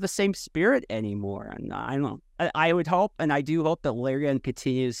have the same spirit anymore. And I don't know. I would hope, and I do hope that Larian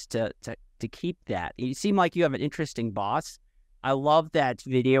continues to keep that. You seem like you have an interesting boss. I love that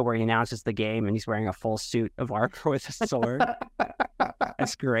video where he announces the game and he's wearing a full suit of armor with a sword.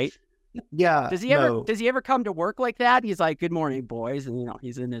 That's great. Yeah. Does he ever come to work like that? He's like, "Good morning, boys," and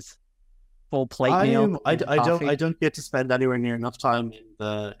he's in his full plate meal. I don't get to spend anywhere near enough time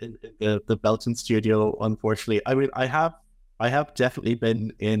in the Belton studio, unfortunately. I mean, I have definitely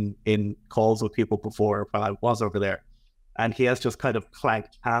been in calls with people before when I was over there, and he has just kind of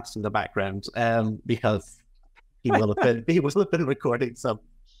clanked past in the background, because he will have been recording some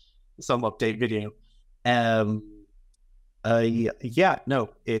update video.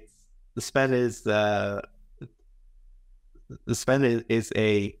 It's the Sven is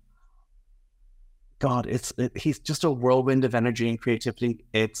a god. He's just a whirlwind of energy and creativity.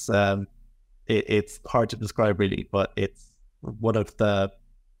 It's hard to describe really, but it's one of the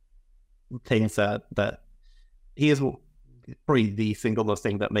things that he is probably the single most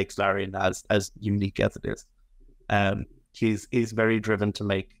thing that makes Larian as unique as it is. He's very driven to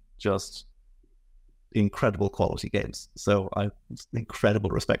make just incredible quality games. So I have incredible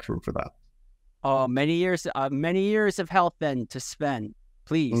respect for him for that. Oh, many years of health then to Sven.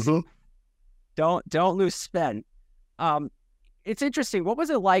 Please, don't lose Sven. It's interesting. What was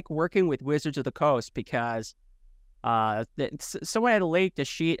it like working with Wizards of the Coast? Because someone had leaked a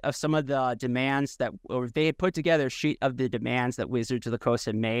sheet of some of the demands or they had put together a sheet of the demands that Wizards of the Coast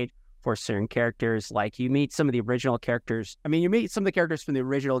had made for certain characters. Like you meet some of the original characters. I mean, you meet some of the characters from the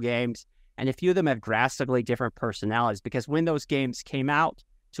original games, and a few of them have drastically different personalities because when those games came out,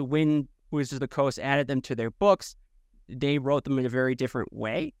 to when Wizards of the Coast added them to their books, they wrote them in a very different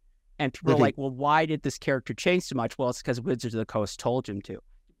way. And people were like, well, why did this character change so much? Well, it's because Wizards of the Coast told him to.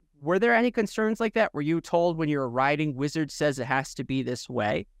 Were there any concerns like that? Were you told when you were writing, Wizard says it has to be this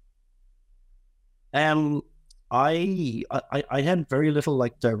way? I had very little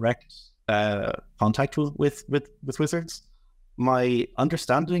like direct contact with Wizards. My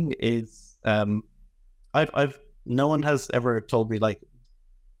understanding is I've no one has ever told me like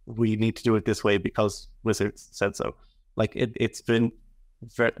we need to do it this way because Wizards said so. Like it's been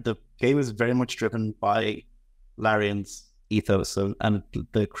the game is very much driven by Larian's ethos and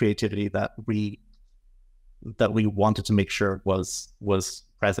the creativity that we wanted to make sure was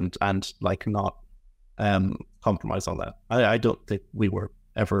present and like not compromise on that. I don't think we were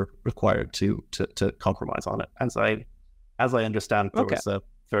ever required to compromise on it. As I understand, there was a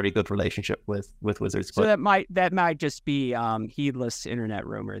very good relationship with Wizards. So that might just be heedless internet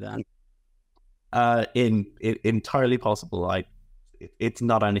rumor then. Entirely possible. It's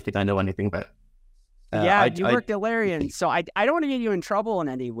not anything I know anything about. You worked at Larian, so I don't want to get you in trouble in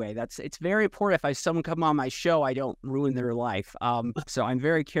any way. It's very important. If someone come on my show, I don't ruin their life. So I'm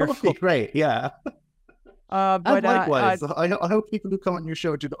very careful. Okay, great, yeah. But and likewise, I hope people who come on your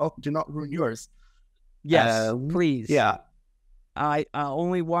show do not ruin yours. Yes, please. Yeah. I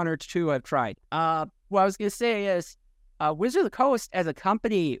only one or two I've tried. What I was gonna say is, Wizard of the Coast as a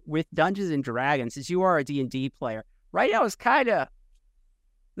company with Dungeons and Dragons, as you are a D&D player, right now is kind of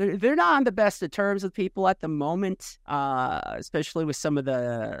they're not on the best of terms with people at the moment, especially with some of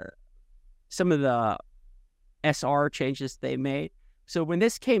the SR changes they made. So when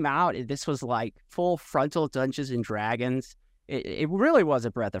this came out, this was like full frontal Dungeons and Dragons. It really was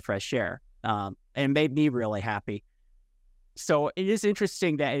a breath of fresh air, and it made me really happy. So it is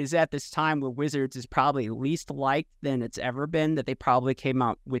interesting that it is at this time where Wizards is probably least liked than it's ever been, that they probably came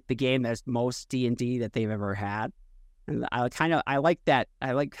out with the game that's most D&D that they've ever had. And I like that.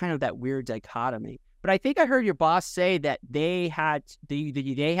 I like kind of that weird dichotomy. But I think I heard your boss say that they had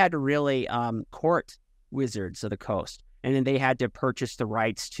to really court Wizards of the Coast, and then they had to purchase the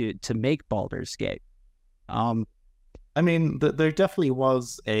rights to make Baldur's Gate. I mean, there definitely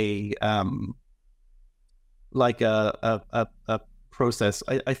was a process.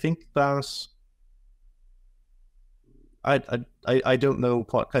 I think that I don't know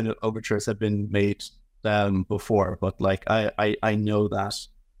what kind of overtures have been made before, but like I know that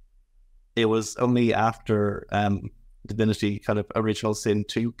it was only after Divinity kind of Original Sin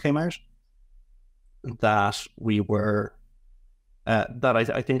 2 came out that we were that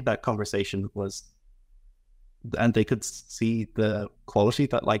I think that conversation was, and they could see the quality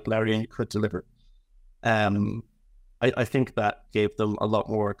that like Larian could deliver. I think that gave them a lot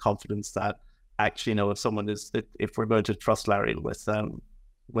more confidence that actually know if someone is, if we're going to trust Larry with an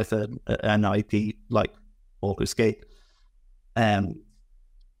IP like Baldur's Gate, then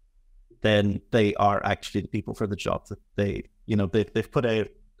they are actually the people for the job. That they've put out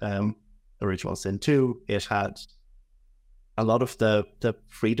Original Sin 2. It had a lot of the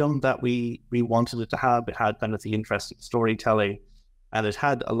freedom that we wanted it to have. It had kind of the interesting storytelling, and it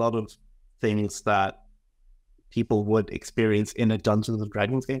had a lot of things that people would experience in a Dungeons and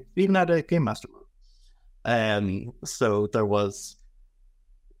Dragons game, even at a Game Master mode. So there was,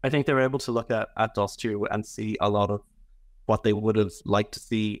 I think they were able to look at DOS 2 and see a lot of what they would have liked to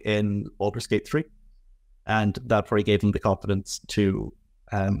see in Baldur's Gate 3. And that probably gave them the confidence to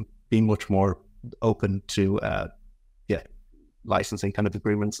be much more open to licensing kind of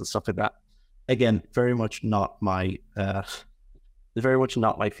agreements and stuff like that. Again, very much not my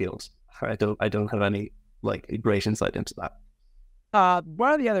field. I don't have any great insight into that.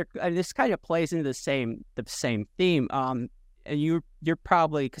 One of the other, this kind of plays into the same theme. And you're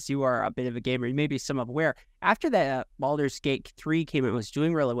probably, because you are a bit of a gamer, you may be somewhat aware. After that Baldur's Gate 3 came, it was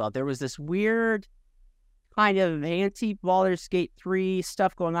doing really well. There was this weird kind of anti-Baldur's Gate 3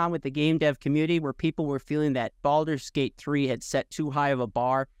 stuff going on with the game dev community, where people were feeling that Baldur's Gate 3 had set too high of a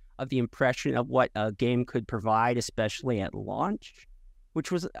bar of the impression of what a game could provide, especially at launch,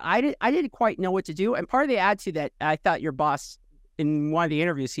 which was, I didn't quite know what to do. And part of the attitude that I thought your boss, in one of the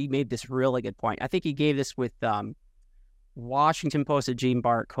interviews, he made this really good point. I think he gave this with Washington Post's Gene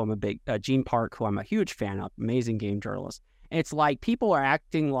Park, who I'm a huge fan of, amazing game journalist. And it's like people are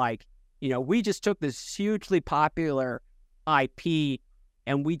acting like, we just took this hugely popular IP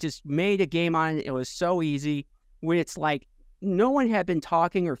and we just made a game on it. It was so easy, when it's like no one had been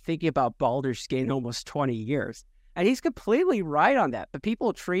talking or thinking about Baldur's Gate in almost 20 years. And he's completely right on that. But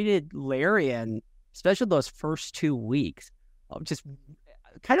people treated Larian, especially those first 2 weeks, just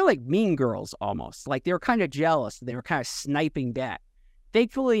kind of like Mean Girls almost. Like they were kind of jealous. They were kind of sniping back.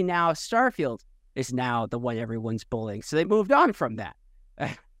 Thankfully now Starfield is now the one everyone's bullying. So they moved on from that.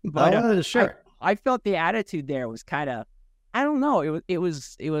 But sure. I felt the attitude there was kind of, I don't know. It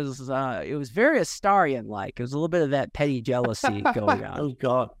was very Astarian-like. It was a little bit of that petty jealousy going on. Oh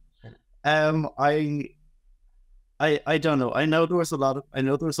God. I don't know. I know there was a lot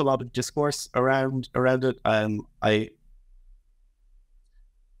of discourse around it. I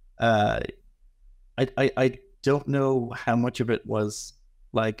don't know how much of it was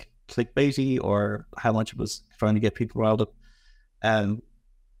like clickbaity or how much it was trying to get people riled up.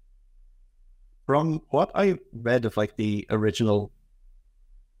 From what I read of like the original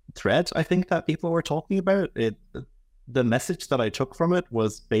thread, I think that people were talking about it, the message that I took from it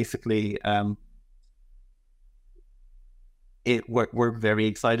was basically we're very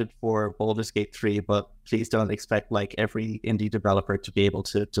excited for Baldur's Gate 3, but please don't expect like every indie developer to be able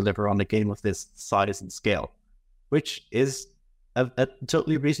to deliver on a game of this size and scale, which is a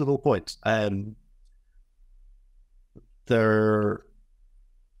totally reasonable point. I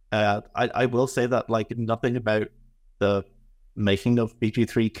will say that like nothing about the making of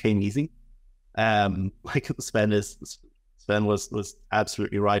BG3 came easy. Like Sven was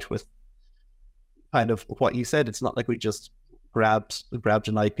absolutely right with kind of what you said. It's not like we just grabbed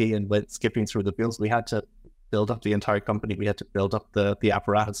an IP and went skipping through the builds. We had to build up the entire company. We had to build up the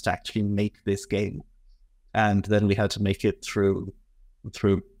apparatus to actually make this game, and then we had to make it through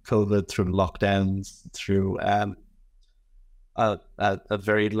COVID, through lockdowns, through a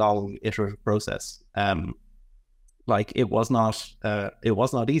very long iterative process. Like it was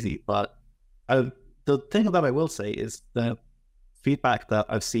not easy, but the thing that I will say is the feedback that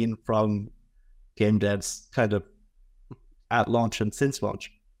I've seen from game devs kind of at launch and since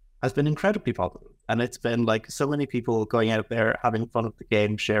launch has been incredibly positive. And it's been like so many people going out there having fun with the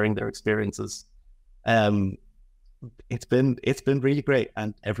game, sharing their experiences. It's been really great,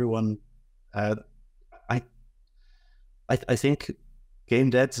 and everyone I think game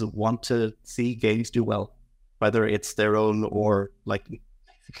devs want to see games do well, whether it's their own or like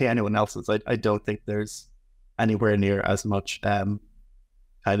anyone else's. I don't think there's anywhere near as much kind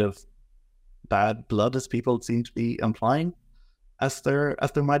of bad blood as people seem to be implying as there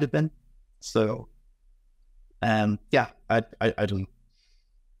might have been. So yeah, I don't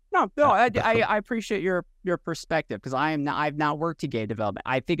know. No, I appreciate your perspective, because I've not worked in game development.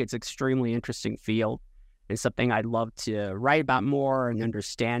 I think it's extremely interesting field. It's something I'd love to write about more and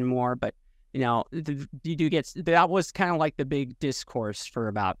understand more. But you do get, that was kind of like the big discourse for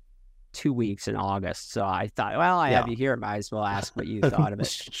about 2 weeks in August. So I thought, well, I have you here, might as well ask what you thought of it.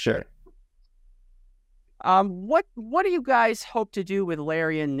 Sure. What do you guys hope to do with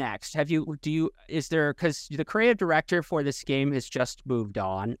Larian next? Is there, because the creative director for this game has just moved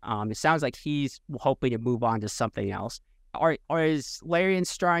on. It sounds like he's hoping to move on to something else. Or is Larian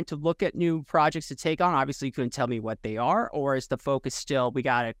starting to look at new projects to take on? Obviously, you couldn't tell me what they are, or is the focus still we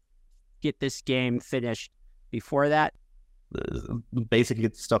gotta get this game finished before that? Basically,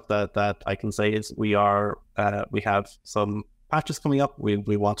 the stuff that I can say is we have some patches coming up.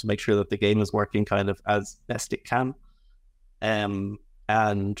 We want to make sure that the game is working kind of as best it can, and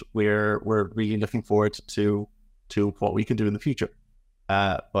we're really looking forward to what we can do in the future.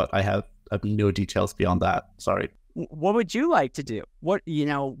 But I have no details beyond that. Sorry. What would you like to do? What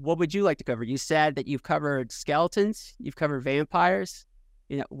would you like to cover? You said that you've covered skeletons, you've covered vampires.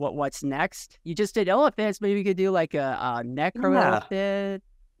 What's next? You just did elephants. Maybe you could do like a necro elephant,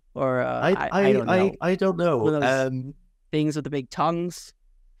 or I don't know. I don't know. One of those things with the big tongues.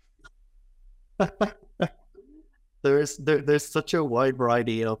 There's such a wide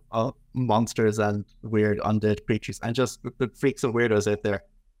variety of monsters and weird undead creatures and just freaks and weirdos out there.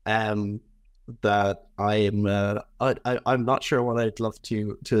 That I'm not sure what I'd love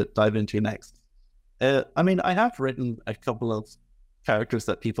to dive into next. I mean, I have written a couple of characters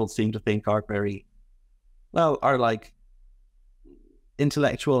that people seem to think are are like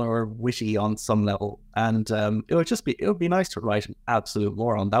intellectual or witty on some level, and it would be nice to write an absolute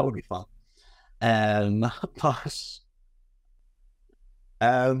moron. That would be fun. But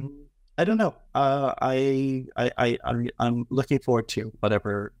I don't know. I'm looking forward to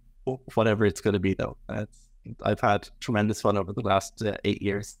whatever it's going to be, though. I've had tremendous fun over the last 8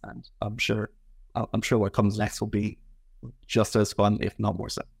 years, and I'm sure what comes next will be just as fun, if not more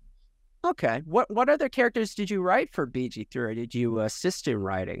so. Okay. What other characters did you write for BG3, or did you assist in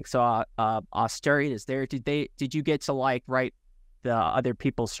writing? So Asturian is there. Did you get to like write the other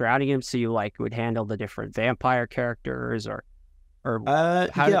people surrounding him, so you like would handle the different vampire characters, or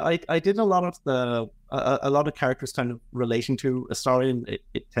I did a lot of characters kind of relating to Asturian.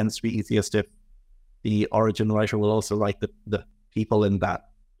 It tends to be easiest if the origin writer will also like the people in that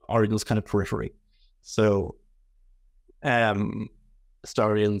origin's kind of periphery. So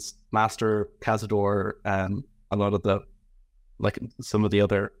Asturian's master, Cazador, a lot of the some of the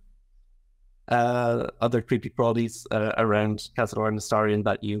other creepy crawlies around Cazador and Asturian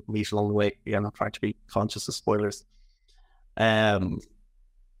that you meet along the way. Yeah, I'm not trying to be conscious of spoilers. And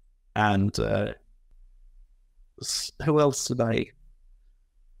who else did I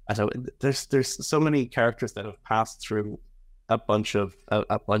don't. There's so many characters that have passed through a bunch of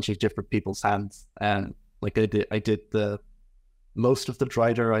different people's hands, and like I did the most of the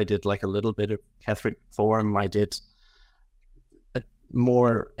Drider. I did like a little bit of Ketheric form. I did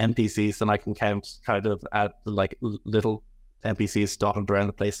more NPCs than I can count, kind of at like little NPCs dotted around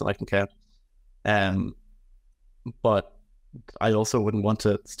the place that I can count. But I also wouldn't want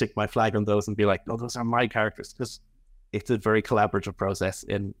to stick my flag on those and be like, no, those are my characters, because it's a very collaborative process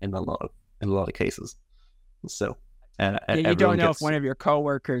in a lot of cases. So you don't know if one of your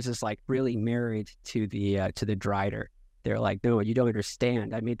coworkers is like really married to the Drider. They're like, no, you don't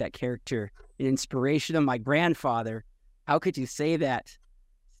understand. I made that character an inspiration of my grandfather. How could you say that,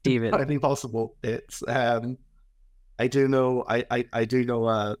 Steven? I think possible. It's I do know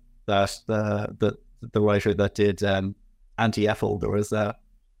that the writer that did Anti-Ethel, there was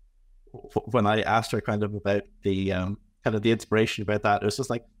when I asked her kind of about the kind of the inspiration about that, it was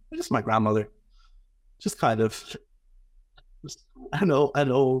just like, just my grandmother, just kind of an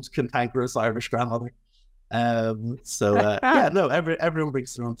old cantankerous Irish grandmother. Yeah, no, everyone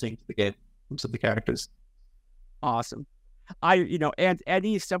brings their own thing to the game, to the characters. Awesome. And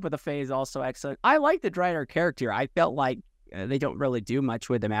Eddie's stuff with the Fae is also excellent. I like the Drider character. I felt like they don't really do much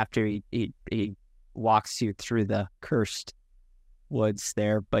with him after he walks you through the cursed woods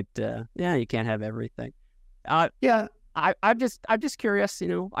there, but yeah, you can't have everything. Yeah, I'm just curious.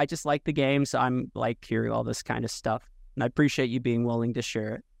 I just like the game, so I'm like hearing all this kind of stuff, and I appreciate you being willing to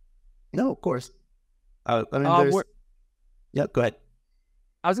share it. No, of course. I mean, yeah, go ahead.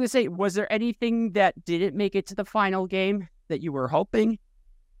 I was gonna say, was there anything that didn't make it to the final game that you were hoping?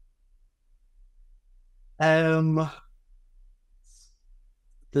 The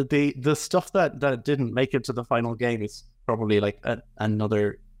stuff that didn't make it to the final game is probably like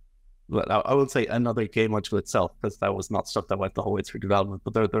another. I would say another game unto itself, because that was not stuff that went the whole way through development.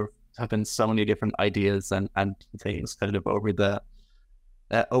 But there have been so many different ideas and things kind of over the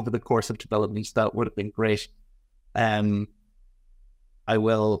course of development that would have been great. This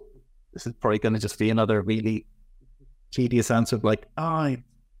is probably going to just be another really tedious answer of like, I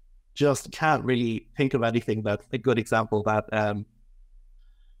just can't really think of anything that's a good example that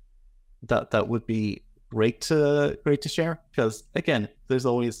would be great to share, because again, there's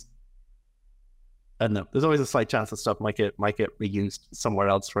always, I don't know, there's always a slight chance that stuff might get reused somewhere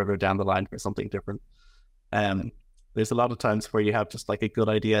else further down the line for something different. There's a lot of times where you have just like a good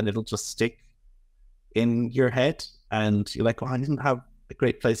idea and it'll just stick in your head, and you're like, well, I didn't have a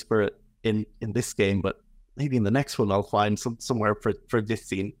great place for it in this game, but maybe in the next one I'll find somewhere for this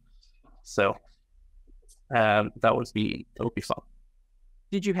scene. So that would be fun.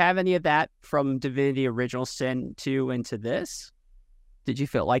 Did you have any of that from Divinity Original Sin 2 into this? Did you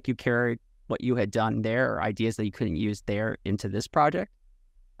feel like you carried what you had done there, or ideas that you couldn't use there, into this project?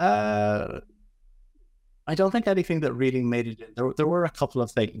 I don't think anything that really made it in. There were a couple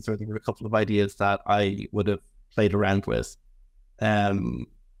of things, or there were a couple of ideas that I would have played around with,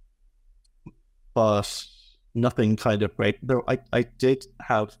 but nothing kind of great. I did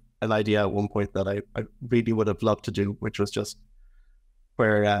have an idea at one point that I really would have loved to do, which was just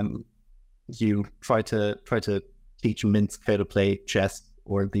where you try to teach Minsk how to play chess,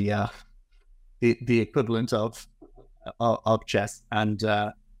 or the equivalent of chess, and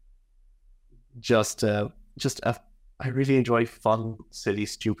I really enjoy fun, silly,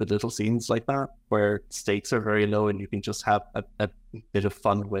 stupid little scenes like that, where stakes are very low and you can just have a bit of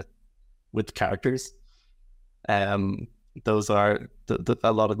fun with characters. Those are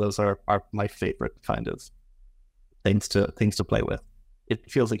a lot of those are my favorite kind of things to play with. It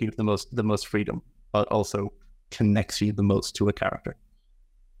feels like you have the most freedom, but also connects you the most to a character.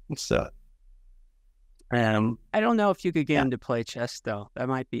 So, I don't know if you could get him to play chess though. That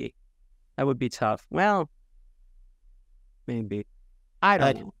would be tough. Well, maybe. I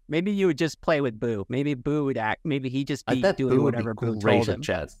don't know. Maybe you would just play with Boo. Maybe Boo would act. Maybe he'd just be doing whatever Boo told him.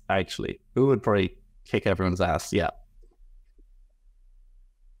 Chess, actually. Boo would probably kick everyone's ass. Yeah.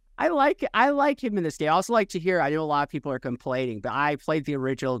 I like him in this game. I also like to hear, I know a lot of people are complaining, but I played the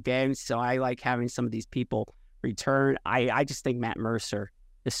original game, so I like having some of these people return. I just think Matt Mercer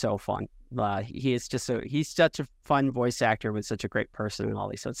is so fun. He's such a fun voice actor with such a great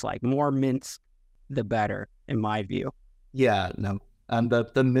personality. So it's like more Minsk, the better, in my view. Yeah, no. And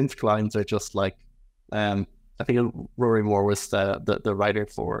the Minsk lines are just like, I think Rory Moore was the writer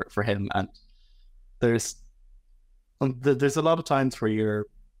for him. And there's a lot of times where you're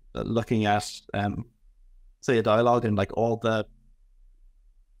looking at, say, a dialogue, and like all the,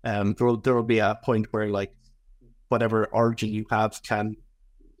 there will be a point where like whatever origin you have can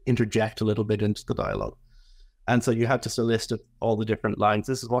interject a little bit into the dialogue. And so you have just a list of all the different lines.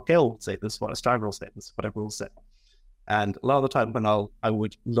 This is what Gale would say, this is what a Starver will say, this is what everyone will say. And a lot of the time when I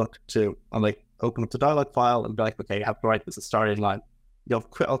would look to, I'll like open up the dialogue file and be like, okay, you have to write this a starting line. I'll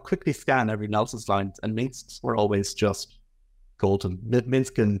quickly scan everyone else's lines, and Minsk's were always just golden.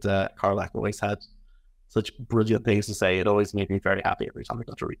 Minsk and Karlak always had such brilliant things to say. It always made me very happy every time I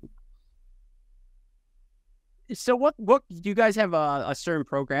got to read them. So what do you guys have a certain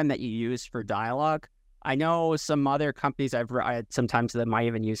program that you use for dialogue? I know some other companies I've read, sometimes they might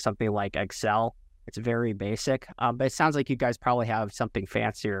even use something like Excel. It's very basic, but it sounds like you guys probably have something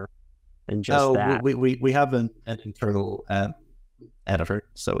fancier than just that. We have an internal editor,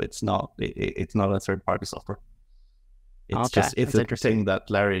 so it's not a third party software. It's a thing that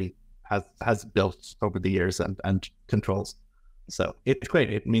Larry has built over the years and controls. So it's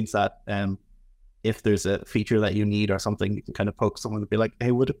great. It means that if there's a feature that you need or something, you can kind of poke someone and be like, hey,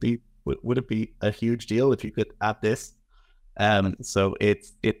 would it be a huge deal if you could add this? So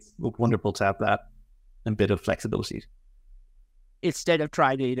it's wonderful to have that and bit of flexibility. Instead of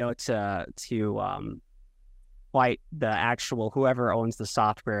trying to, to fight the actual, whoever owns the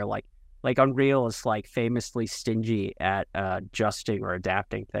software, like Unreal is like famously stingy at adjusting or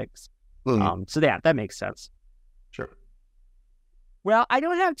adapting things. So yeah, that makes sense. Sure. Well, I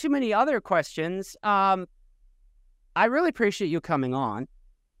don't have too many other questions. I really appreciate you coming on.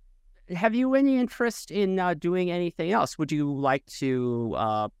 Have you any interest in doing anything else? Would you like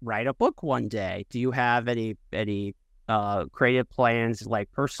to write a book one day? Do you have any creative plans,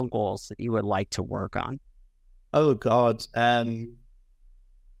 like personal goals that you would like to work on? Oh God.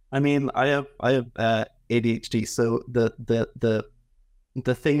 I mean, I have ADHD, so the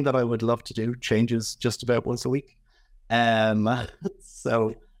thing that I would love to do changes just about once a week.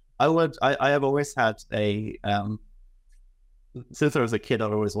 So I have always had a since I was a kid, I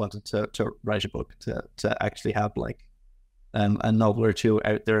always wanted to write a book, to actually have like a novel or two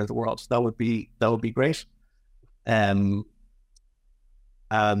out there in the world. That would be great. And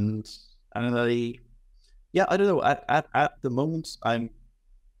I don't know. At the moment, I'm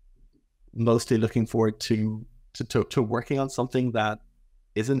mostly looking forward to working on something that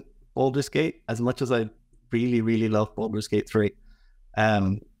isn't Baldur's Gate, as much as I really, really love Baldur's Gate 3.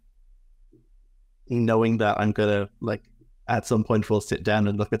 knowing that I'm gonna like at some point we'll sit down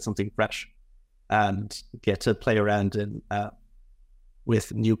and look at something fresh and get to play around in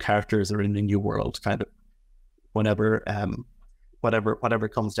with new characters or in a new world, kind of whenever whatever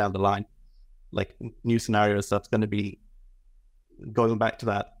comes down the line, like new scenarios. That's going to be going back to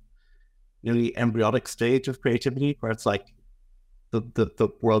that nearly embryonic stage of creativity where it's like the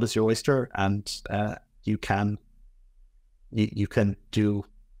world is your oyster, and you can do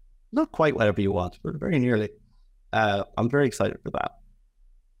not quite whatever you want, but very nearly. I'm very excited for that.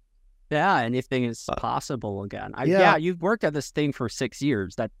 Yeah, anything is possible again. Yeah, you've worked at this thing for 6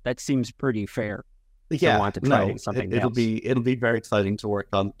 years. That seems pretty fair. Yeah, want to try something it'll else. It'll be very exciting to work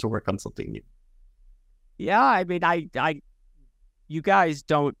on something new. Yeah, I mean, you guys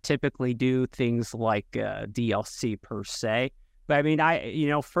don't typically do things like DLC per se, but I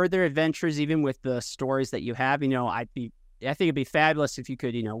mean, further adventures, even with the stories that you have, I think it'd be fabulous if you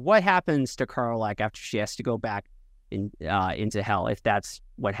could, what happens to Carlac after she has to go back into hell, if that's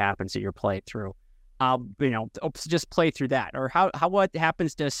what happens in your playthrough. Just play through that, or what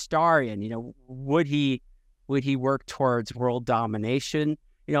happens to Astarion? Would he work towards world domination?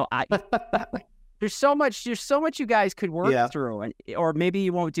 There's so much you guys could work through, or maybe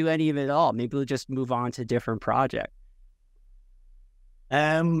you won't do any of it at all. Maybe we'll just move on to different project.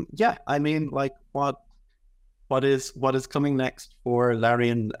 Yeah, I mean, like what is coming next for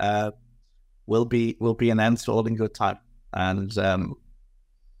Larian will be announced all in good time, and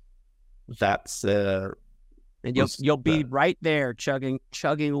that's and you'll be right there chugging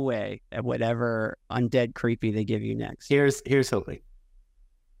away at whatever undead creepy they give you next. Here's hoping.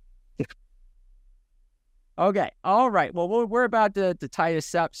 Okay, all right. Well, we're about to tie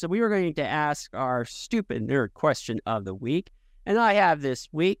this up, so we were going to ask our stupid nerd question of the week, and I have this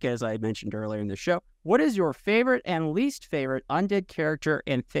week, as I mentioned earlier in the show, what is your favorite and least favorite undead character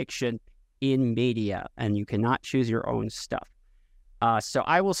in fiction in media? And you cannot choose your own stuff. So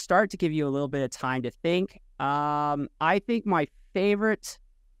I will start to give you a little bit of time to think. I think my favorite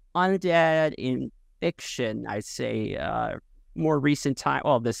undead in fiction, I'd say more recent time.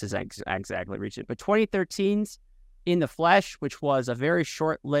 Well, this is exactly recent, but 2013's In the Flesh, which was a very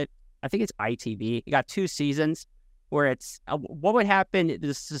short-lived, I think it's ITV. It got 2 seasons where it's what would happen in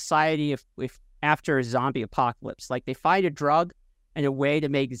the society if after a zombie apocalypse, like they find a drug and a way to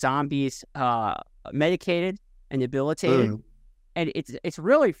make zombies medicated and debilitated. And it's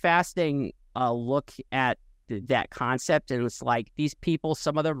really fascinating look at that concept. And it's like these people,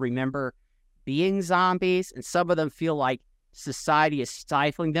 some of them remember being zombies, and some of them feel like society is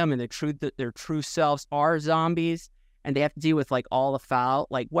stifling them, and their true selves are zombies, and they have to deal with like all the foul.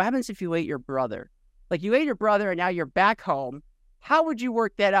 Like, what happens if you ate your brother? Like, you ate your brother, and now you're back home. How would you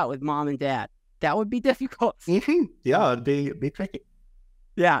work that out with mom and dad? That would be difficult. Yeah, it'd be tricky.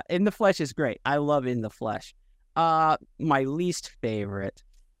 Yeah, In the Flesh is great. I love In the Flesh. My least favorite.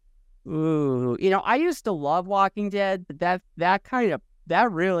 Ooh, I used to love Walking Dead, but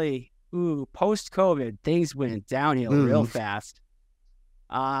that really, post-COVID, things went downhill real fast.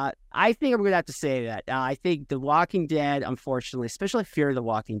 I think I'm going to have to say that. I think The Walking Dead, unfortunately, especially Fear the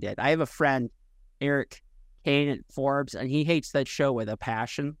Walking Dead. I have a friend, Eric Kane at Forbes, and he hates that show with a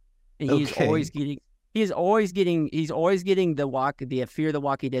passion. And he's always getting the Fear the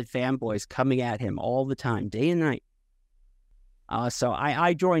Walking Dead fanboys coming at him all the time, day and night. So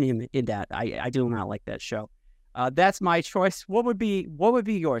I join him in that. I do not like that show. That's my choice. What would be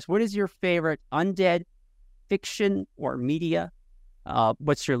yours? What is your favorite undead fiction or media?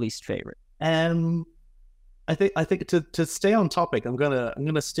 What's your least favorite? I think to stay on topic, I'm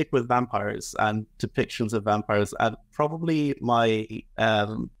gonna stick with vampires and depictions of vampires, and probably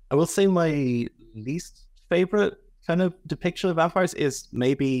I will say my least favorite kind of depiction of vampires is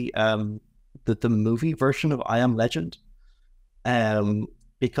maybe the movie version of I Am Legend,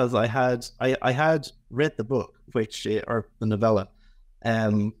 because I had read the book, or the novella,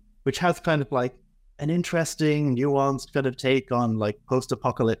 which has kind of like an interesting, nuanced kind of take on like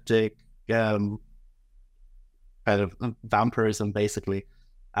post-apocalyptic kind of vampirism, basically.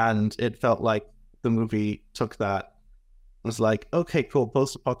 And it felt like the movie took that, was like, okay, cool,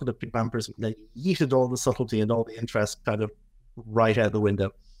 post-apocalyptic vampirism. They yeeted all the subtlety and all the interest kind of right out the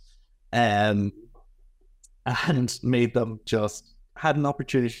window, and made them just had an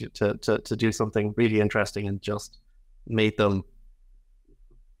opportunity to do something really interesting, and just made them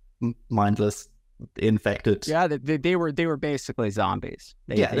mindless, infected. Yeah, they were basically zombies.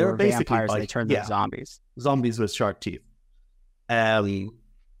 They were basically vampires. They turned into zombies. Zombies with sharp teeth. They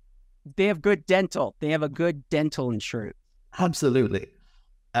have good dental. They have a good dental insurance. Absolutely.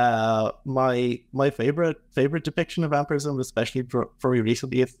 My favorite depiction of vampirism, especially very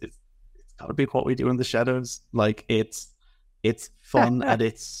recently, it's gotta be What We Do in the Shadows. Like it's fun and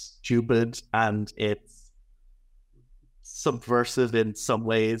it's stupid and it's subversive in some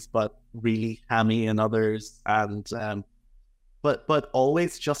ways, but really hammy in others, and but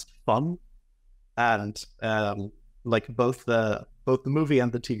always just fun. And like both the movie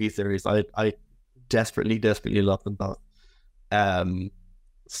and the TV series, I desperately love them both.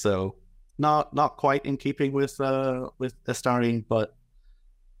 So not quite in keeping with the starring, but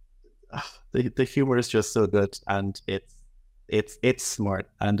the humor is just so good, and it's smart,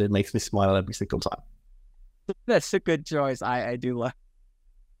 and it makes me smile every single time. That's a good choice. I do love.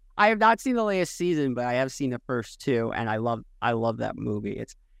 I have not seen the latest season, but I have seen the first two, and I love that movie.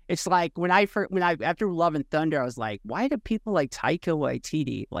 It's like when I after Love and Thunder, I was like, why do people like Taika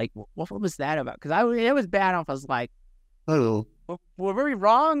Waititi? Like, what was that about? Because it was bad enough. I was like, Oh, were we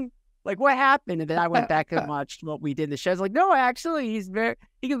wrong? Like, what happened? And then I went back and watched What We Did in the Shadows. Like, no, actually, he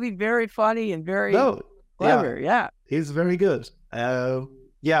can be very funny and very clever. Yeah. He's very good.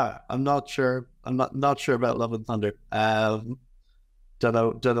 Yeah, I'm not sure. I'm not sure about Love and Thunder. Don't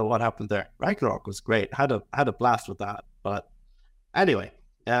know what happened there. Ragnarok was great. Had a blast with that. But anyway,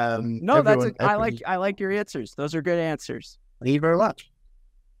 no, I like your answers. Those are good answers. Thank you very much.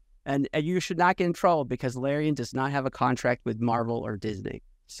 And you should not get in trouble because Larian does not have a contract with Marvel or Disney.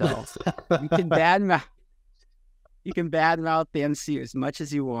 So you can badmouth the MCU as much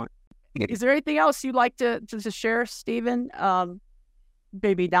as you want. Is there anything else you'd like to share, Stephen?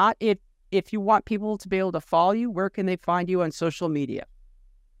 Maybe not. If you want people to be able to follow you, where can they find you on social media?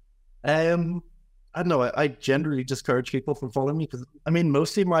 I don't know. I generally discourage people from following me because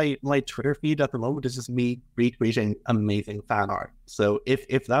mostly my Twitter feed at the moment is just me retweeting amazing fan art. So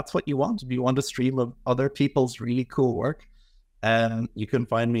if that's what you want, if you want a stream of other people's really cool work, you can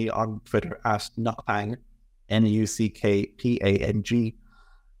find me on Twitter at Nuckpang, Nuckpang.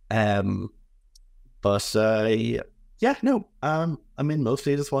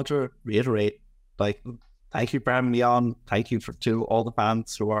 Mostly I just want to reiterate, like, thank you for having me on. Thank you to all the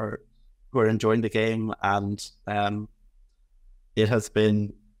fans who are enjoying the game, and it's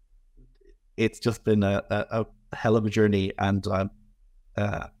just been a hell of a journey, and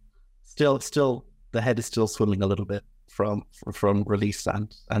still the head is still swimming a little bit from release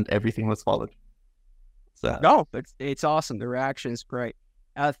and everything that's followed. So no, it's awesome. The reaction is great.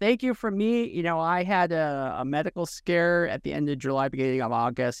 Thank you for me. I had a medical scare at the end of July, beginning of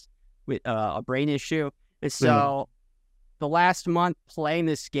August with a brain issue. And so the last month playing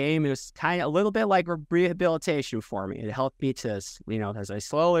this game, it was kind of a little bit like rehabilitation for me. It helped me to, as I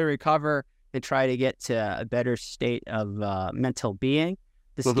slowly recover and try to get to a better state of mental being.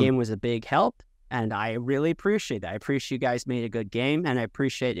 This game was a big help, and I really appreciate that. I appreciate you guys made a good game, and I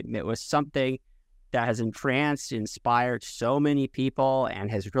appreciate it was something that has entranced, inspired so many people,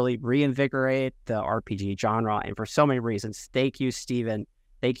 and has really reinvigorated the RPG genre. And for so many reasons, thank you, Stephen.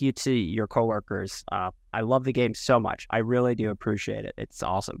 Thank you to your coworkers. I love the game so much. I really do appreciate it. It's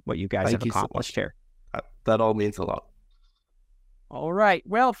awesome what you guys have accomplished here. That all means a lot. All right.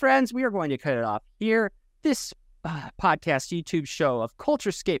 Well, friends, we are going to cut it off here. This podcast YouTube show of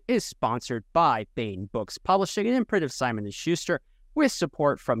Culturescape is sponsored by Bain Books Publishing, an imprint of Simon & Schuster, with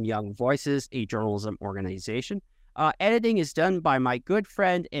support from Young Voices, a journalism organization. Editing is done by my good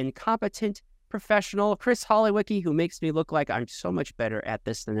friend and competent professional, Chris Hollywicki, who makes me look like I'm so much better at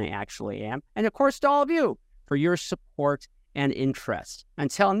this than I actually am. And of course, to all of you for your support and interest.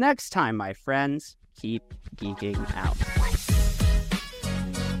 Until next time, my friends, keep geeking out.